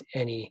present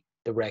any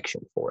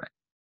direction for it.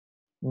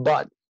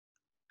 But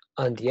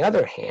on the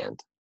other hand,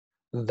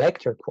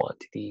 vector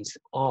quantities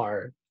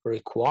are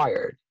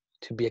required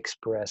to be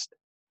expressed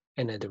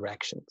in the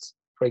directions.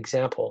 For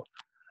example,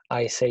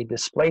 I say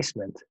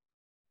displacement,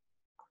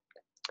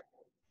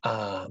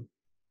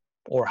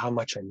 or how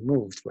much I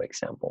moved, for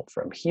example.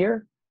 From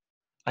here,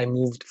 I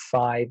moved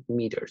 5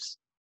 meters.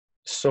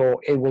 So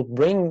it will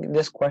bring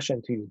this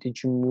question to you.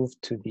 Did you move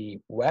to the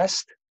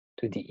west,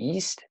 to the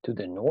east, to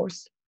the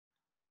north?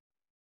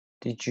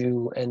 Did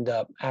you end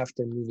up,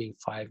 after moving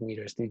 5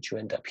 meters, did you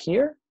end up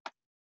here?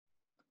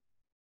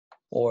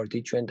 Or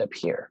did you end up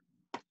here?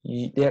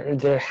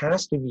 There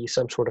has to be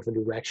some sort of a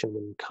direction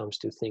when it comes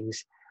to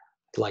things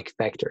like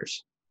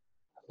vectors,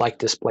 like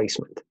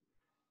displacement.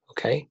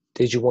 Okay,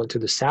 did you went to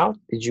the south?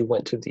 Did you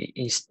went to the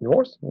east,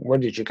 north? Where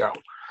did you go?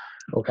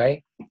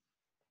 Okay.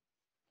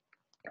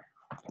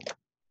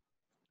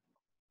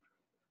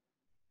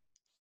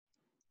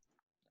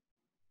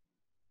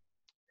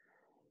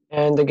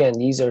 And again,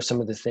 these are some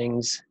of the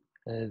things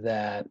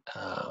that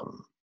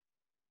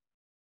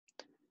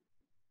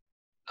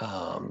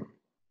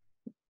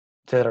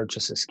that are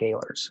just as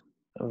scalars.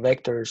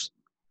 Vectors,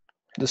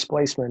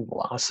 displacement,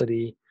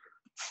 velocity,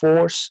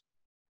 force.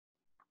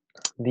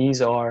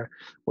 These are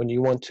when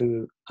you want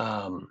to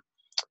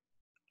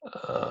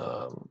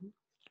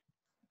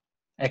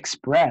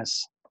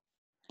express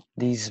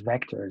these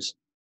vectors,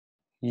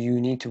 you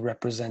need to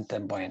represent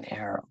them by an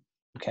arrow.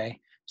 Okay,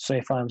 so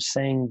if I'm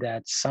saying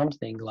that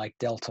something like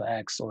delta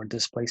x or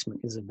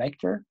displacement is a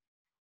vector,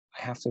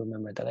 I have to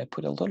remember that I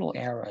put a little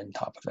arrow on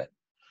top of it.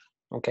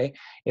 Okay,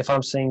 if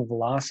I'm saying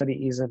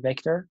velocity is a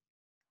vector,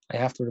 I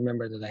have to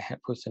remember that I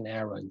have put an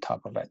arrow on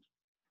top of it.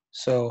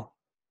 So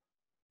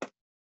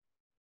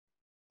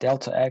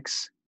delta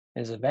x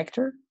is a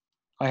vector,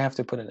 I have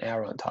to put an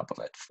arrow on top of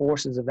it.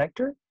 Force is a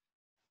vector,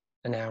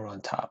 an arrow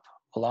on top.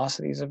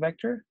 Velocity is a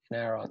vector, an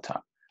arrow on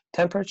top.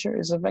 Temperature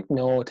is a vector.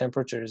 No,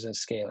 temperature is a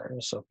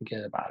scalar, so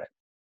forget about it.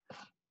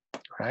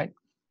 Right?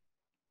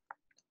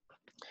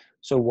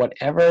 So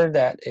whatever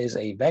that is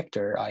a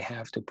vector, I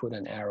have to put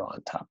an arrow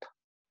on top.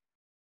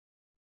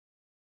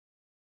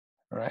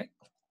 All right?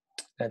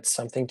 That's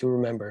something to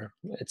remember.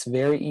 It's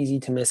very easy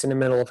to miss in the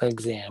middle of an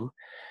exam,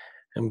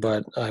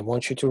 but I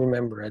want you to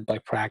remember it by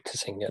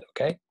practicing it,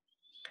 okay?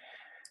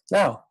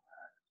 Now,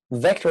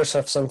 vectors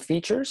have some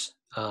features,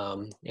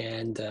 and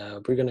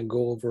we're going to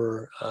go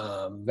over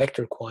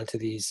vector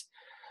quantities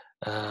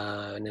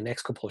in the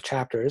next couple of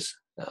chapters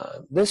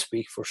this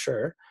week for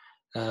sure.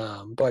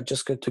 But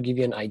just to give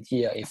you an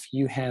idea, if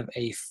you have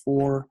a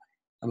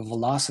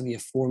velocity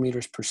of 4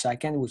 meters per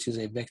second, which is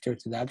a vector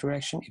to that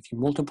direction, if you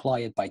multiply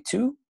it by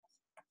 2,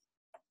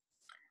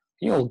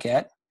 you'll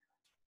get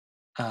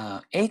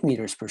 8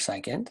 meters per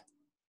second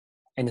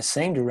in the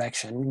same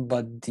direction,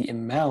 but the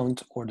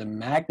amount or the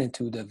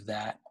magnitude of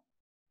that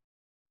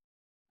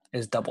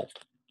is doubled.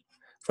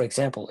 For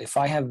example, if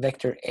I have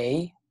vector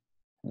A,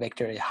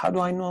 how do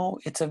I know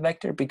it's a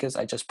vector? Because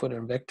I just put a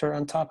vector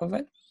on top of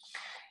it.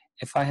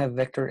 If I have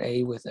vector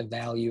A with a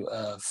value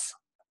of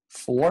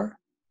 4,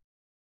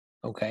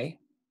 okay,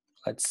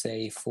 let's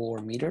say 4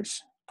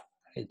 meters,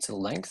 it's a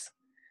length.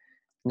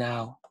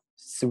 Now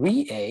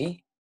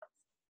 3A,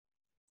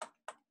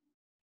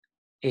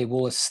 it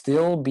will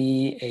still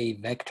be a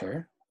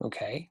vector,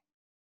 okay,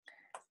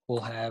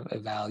 will have a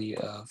value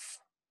of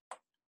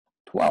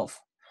 12.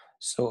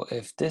 So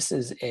if this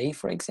is A,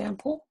 for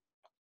example,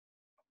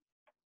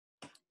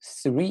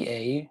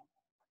 3A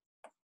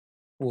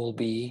will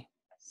be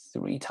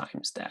 3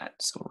 times that,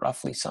 so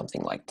roughly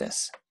something like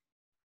this,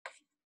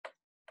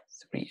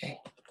 3A.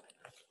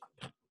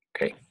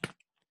 Okay.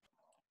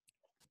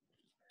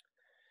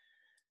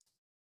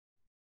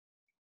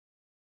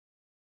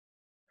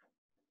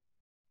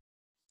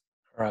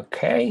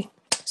 Okay,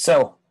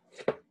 so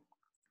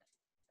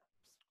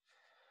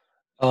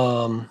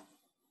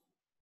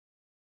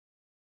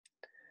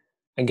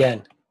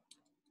again,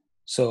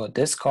 so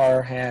this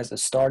car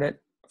has started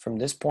from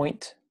this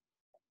point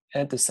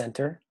at the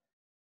center,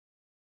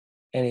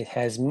 and it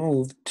has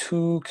moved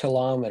 2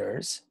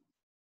 kilometers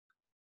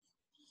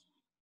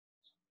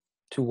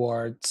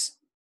towards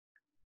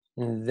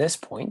this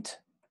point,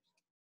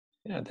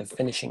 the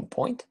finishing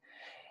point.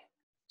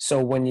 So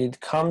when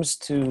it comes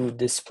to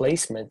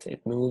displacement,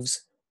 it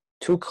moves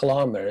 2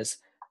 kilometers.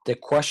 The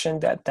question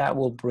that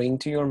will bring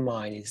to your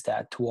mind is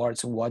that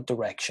towards what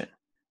direction?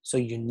 So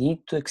you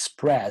need to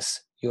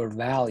express your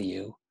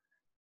value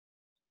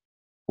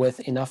with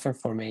enough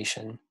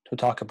information to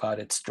talk about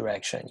its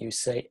direction. You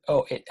say,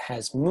 oh, it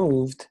has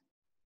moved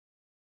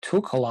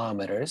 2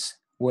 kilometers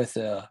with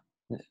a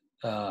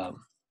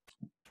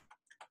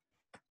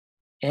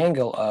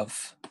angle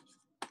of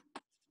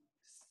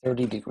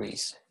 30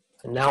 degrees.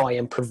 And now I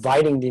am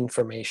providing the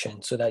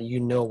information so that you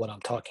know what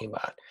I'm talking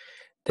about.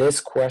 This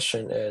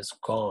question is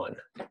gone.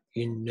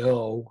 You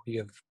know,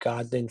 you've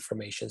got the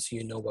information, so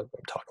you know what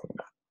I'm talking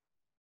about.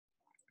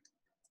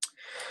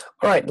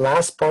 All right,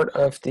 last part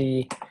of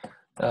the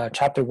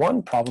chapter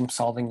 1, problem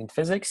solving in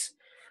physics.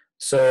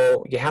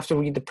 So you have to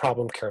read the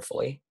problem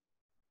carefully.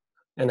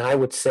 And I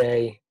would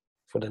say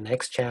for the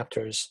next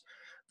chapters,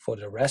 for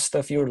the rest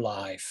of your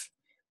life,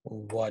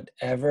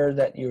 whatever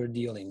that you're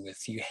dealing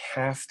with, you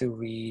have to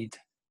read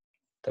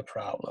the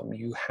problem.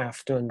 You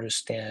have to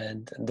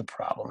understand the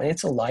problem. And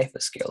it's a life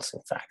skills,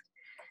 in fact.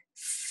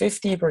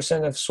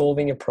 50% of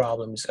solving a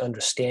problem is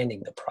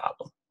understanding the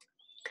problem.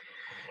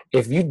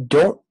 If you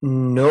don't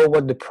know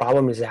what the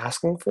problem is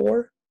asking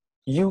for,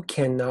 you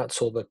cannot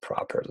solve it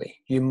properly.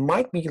 You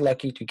might be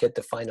lucky to get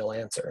the final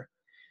answer,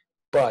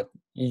 but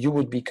you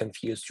would be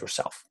confused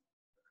yourself.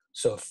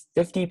 So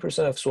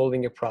 50% of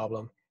solving a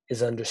problem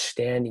is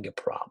understanding a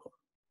problem.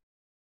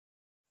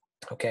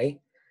 Okay?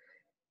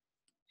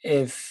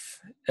 If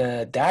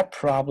that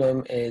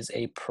problem is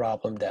a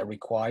problem that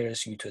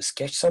requires you to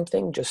sketch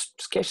something, just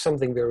sketch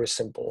something very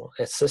simple,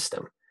 a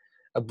system.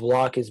 A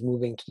block is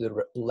moving to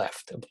the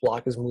left, a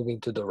block is moving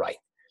to the right.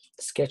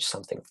 Sketch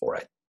something for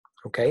it,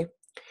 okay?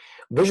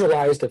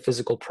 Visualize the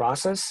physical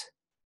process,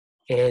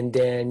 and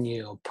then,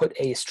 put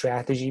a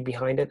strategy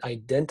behind it.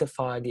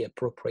 Identify the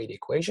appropriate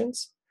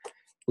equations,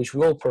 which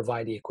will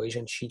provide the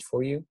equation sheet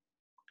for you,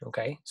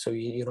 okay? So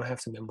you don't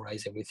have to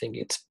memorize everything.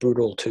 It's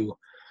brutal to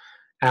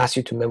ask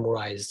you to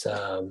memorize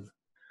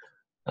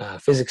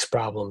physics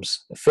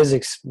problems,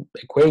 physics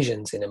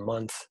equations in a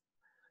month.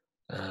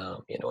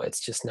 It's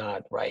just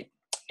not right.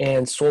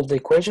 And solve the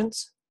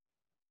equations,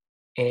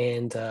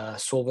 and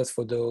solve it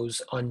for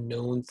those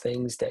unknown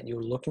things that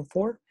you're looking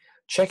for.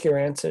 Check your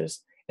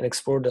answers and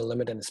explore the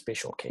limit and the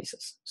special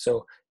cases.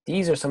 So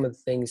these are some of the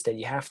things that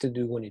you have to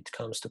do when it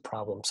comes to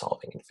problem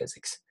solving in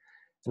physics.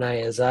 And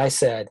as I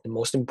said, the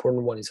most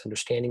important one is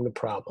understanding the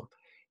problem.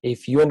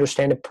 If you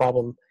understand a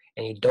problem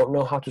and you don't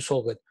know how to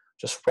solve it,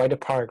 just write a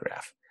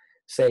paragraph.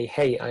 Say,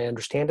 hey, I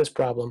understand this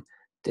problem.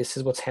 This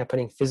is what's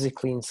happening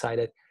physically inside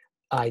it.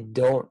 I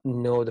don't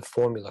know the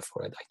formula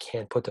for it. I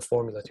can't put the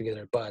formula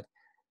together, but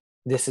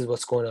this is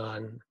what's going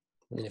on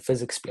in the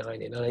physics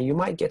behind it. And you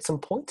might get some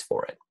points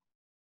for it.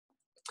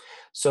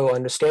 So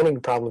understanding the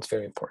problem is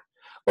very important.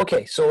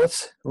 Okay, so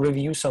let's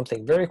review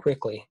something very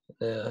quickly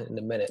in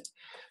a minute.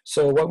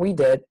 So what we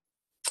did,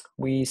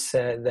 we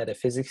said that if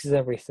physics is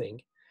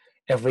everything,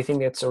 everything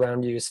that's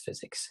around you is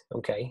physics.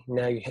 Okay,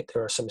 now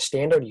there are some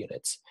standard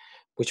units,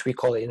 which we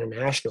call the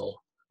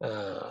international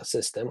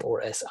system,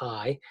 or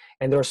SI,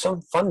 and there are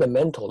some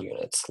fundamental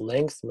units: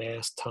 length,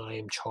 mass,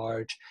 time,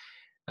 charge.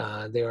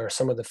 There are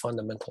some of the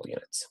fundamental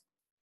units.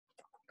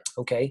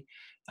 Okay,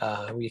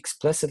 we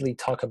explicitly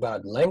talk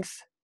about length,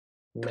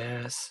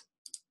 mass,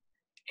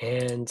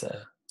 and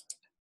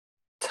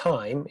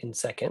time in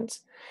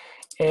seconds.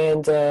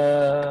 And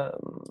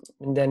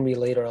then we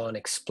later on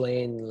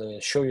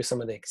show you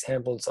some of the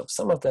examples of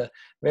some of the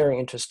very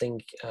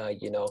interesting,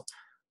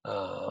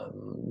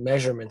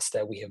 measurements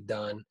that we have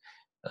done,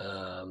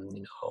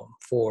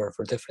 for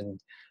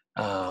different,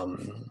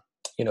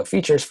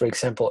 features. For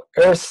example,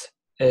 Earth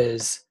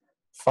is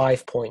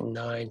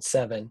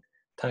 5.97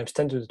 times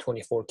 10 to the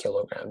 24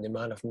 kilogram. The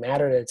amount of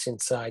matter that's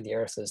inside the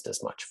Earth is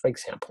this much, for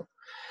example.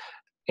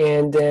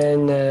 And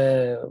then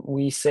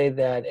we say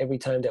that every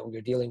time that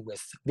we're dealing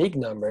with big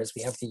numbers,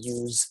 we have to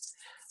use,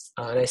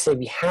 and I say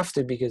we have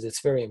to because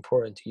it's very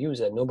important to use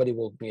it. Nobody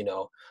will,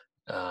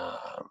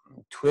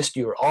 twist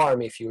your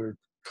arm if you're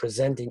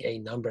presenting a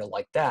number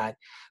like that,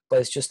 but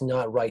it's just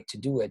not right to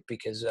do it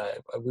because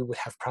we would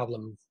have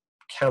problem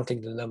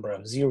counting the number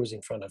of zeros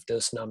in front of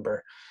this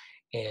number,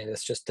 and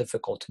it's just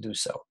difficult to do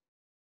so.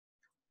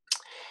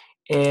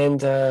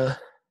 And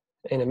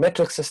in a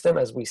metric system,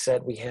 as we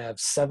said, we have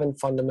 7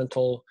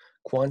 fundamental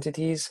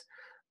quantities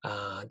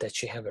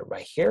that you have it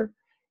right here.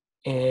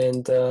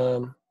 And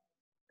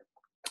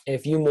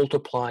if you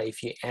multiply,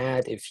 if you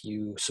add, if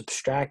you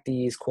subtract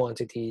these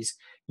quantities,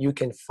 you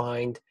can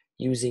find,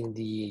 using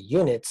the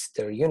units,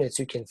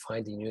 you can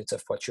find the units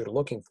of what you're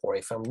looking for.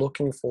 If I'm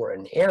looking for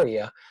an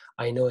area,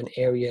 I know an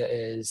area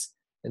is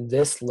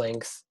this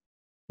length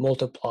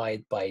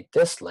multiplied by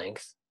this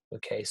length.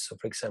 Okay, so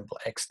for example,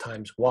 x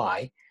times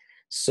y.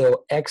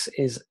 So x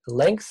is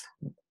length,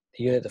 the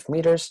unit of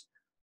meters.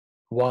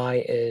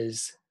 Y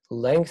is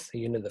length, the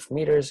unit of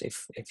meters.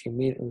 If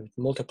you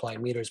multiply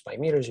meters by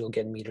meters, you'll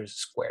get meters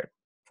squared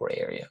for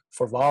area.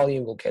 For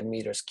volume, we'll get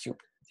meters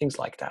cubed, things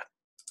like that.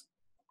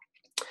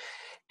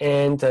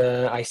 And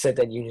I said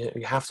that you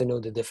have to know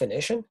the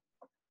definition.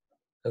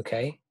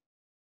 Okay.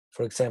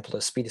 For example,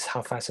 the speed is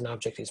how fast an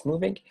object is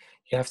moving.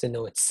 You have to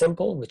know its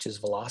symbol, which is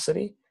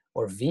velocity,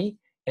 or v.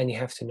 and you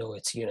have to know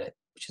its unit,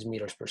 which is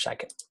meters per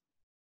second.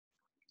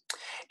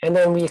 And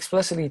then we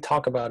explicitly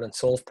talk about and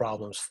solve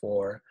problems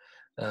for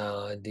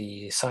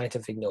the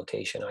scientific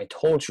notation. I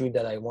told you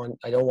that I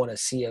don't want to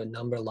see a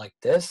number like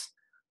this.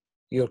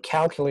 Your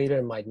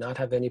calculator might not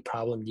have any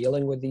problem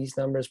dealing with these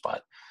numbers,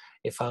 but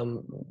if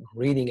I'm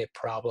reading a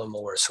problem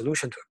or a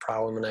solution to a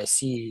problem and I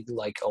see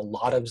like a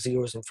lot of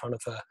zeros in front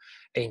of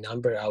a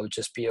number, I would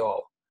just be,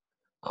 oh,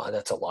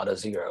 that's a lot of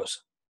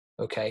zeros.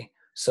 Okay,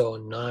 so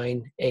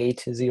 9,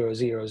 8, 0,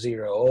 0,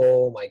 0.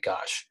 Oh my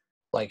gosh,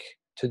 like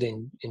to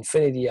the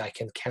infinity, I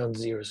can count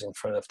zeros in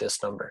front of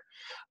this number.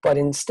 But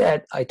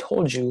instead, I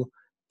told you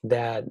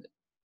that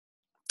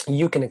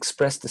you can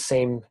express the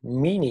same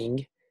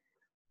meaning,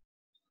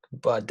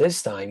 but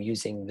this time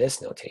using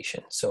this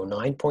notation. So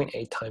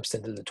 9.8 times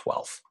 10 to the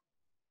 12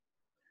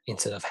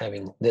 instead of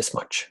having this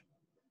much.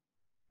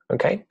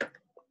 Okay?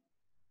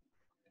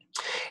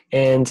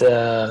 And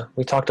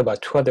we talked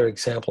about 2 other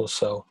examples.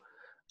 So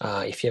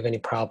if you have any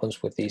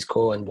problems with these,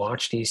 go and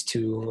watch these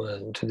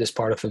two to this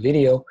part of the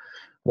video.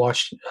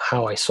 Watch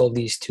how I solve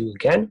these 2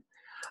 again.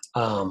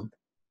 And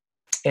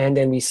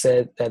then we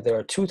said that there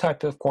are 2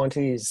 types of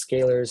quantities,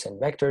 scalars and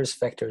vectors.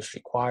 Vectors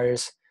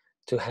requires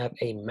to have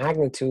a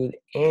magnitude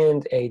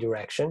and a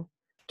direction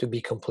to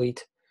be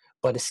complete,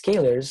 but the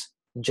scalars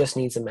just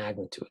needs a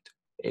magnitude.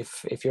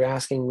 If you're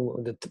asking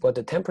what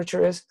the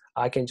temperature is,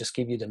 I can just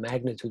give you the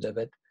magnitude of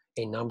it,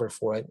 a number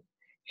for it,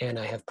 and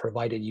I have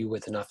provided you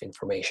with enough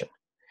information.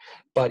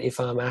 But if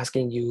I'm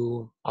asking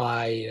you,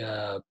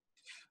 I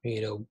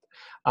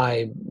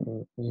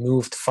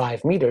moved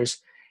 5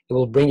 meters, it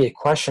will bring a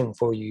question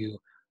for you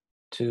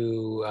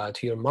to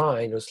your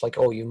mind. It's like,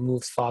 oh, you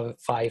moved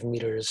 5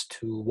 meters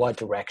to what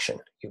direction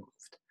you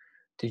moved?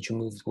 Did you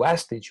move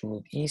west? Did you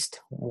move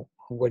east?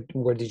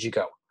 Where did you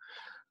go?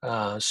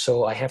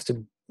 So I have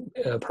to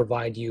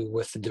provide you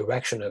with the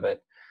direction of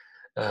it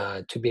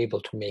to be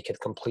able to make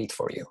it complete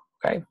for you.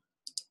 Okay.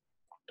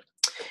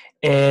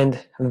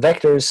 And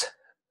vectors,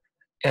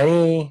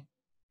 any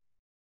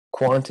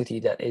quantity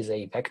that is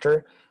a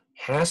vector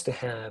has to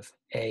have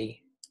an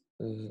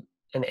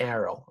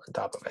arrow on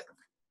top of it.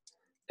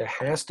 There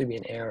has to be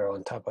an arrow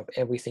on top of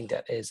everything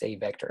that is a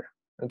vector.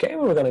 Okay,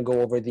 we're going to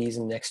go over these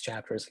in next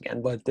chapters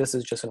again, but this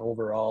is just an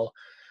overall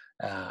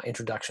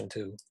introduction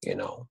to,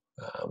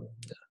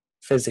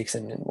 physics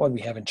and what we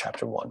have in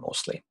chapter 1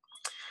 mostly.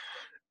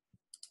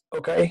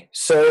 Okay,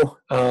 so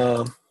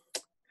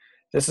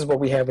this is what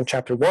we have in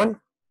chapter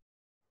 1.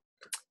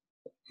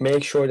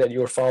 Make sure that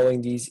you're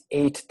following these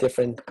 8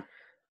 different,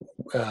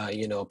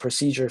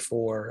 procedure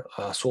for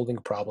solving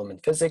a problem in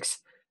physics.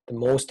 The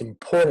most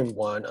important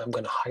one, I'm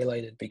going to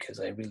highlight it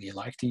because I really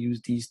like to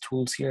use these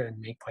tools here and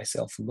make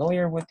myself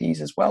familiar with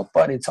these as well,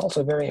 but it's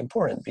also very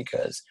important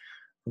because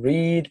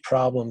read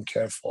problem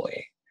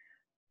carefully,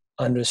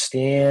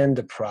 understand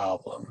the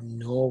problem,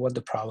 know what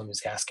the problem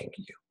is asking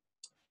you.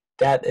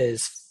 That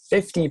is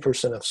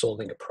 50% of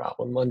solving a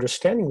problem,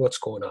 understanding what's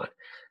going on.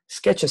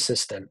 Sketch a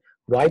system,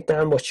 write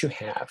down what you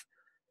have,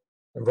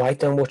 write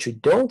down what you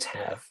don't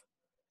have,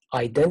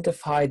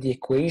 identify the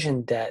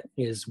equation that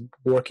is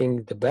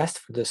working the best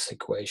for this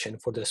equation,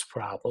 for this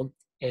problem,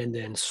 and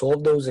then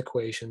solve those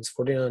equations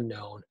for the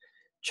unknown,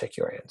 check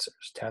your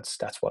answers.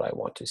 That's what I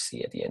want to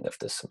see at the end of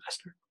this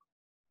semester.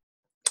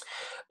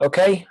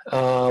 Okay,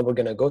 we're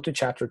going to go to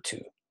chapter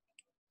 2.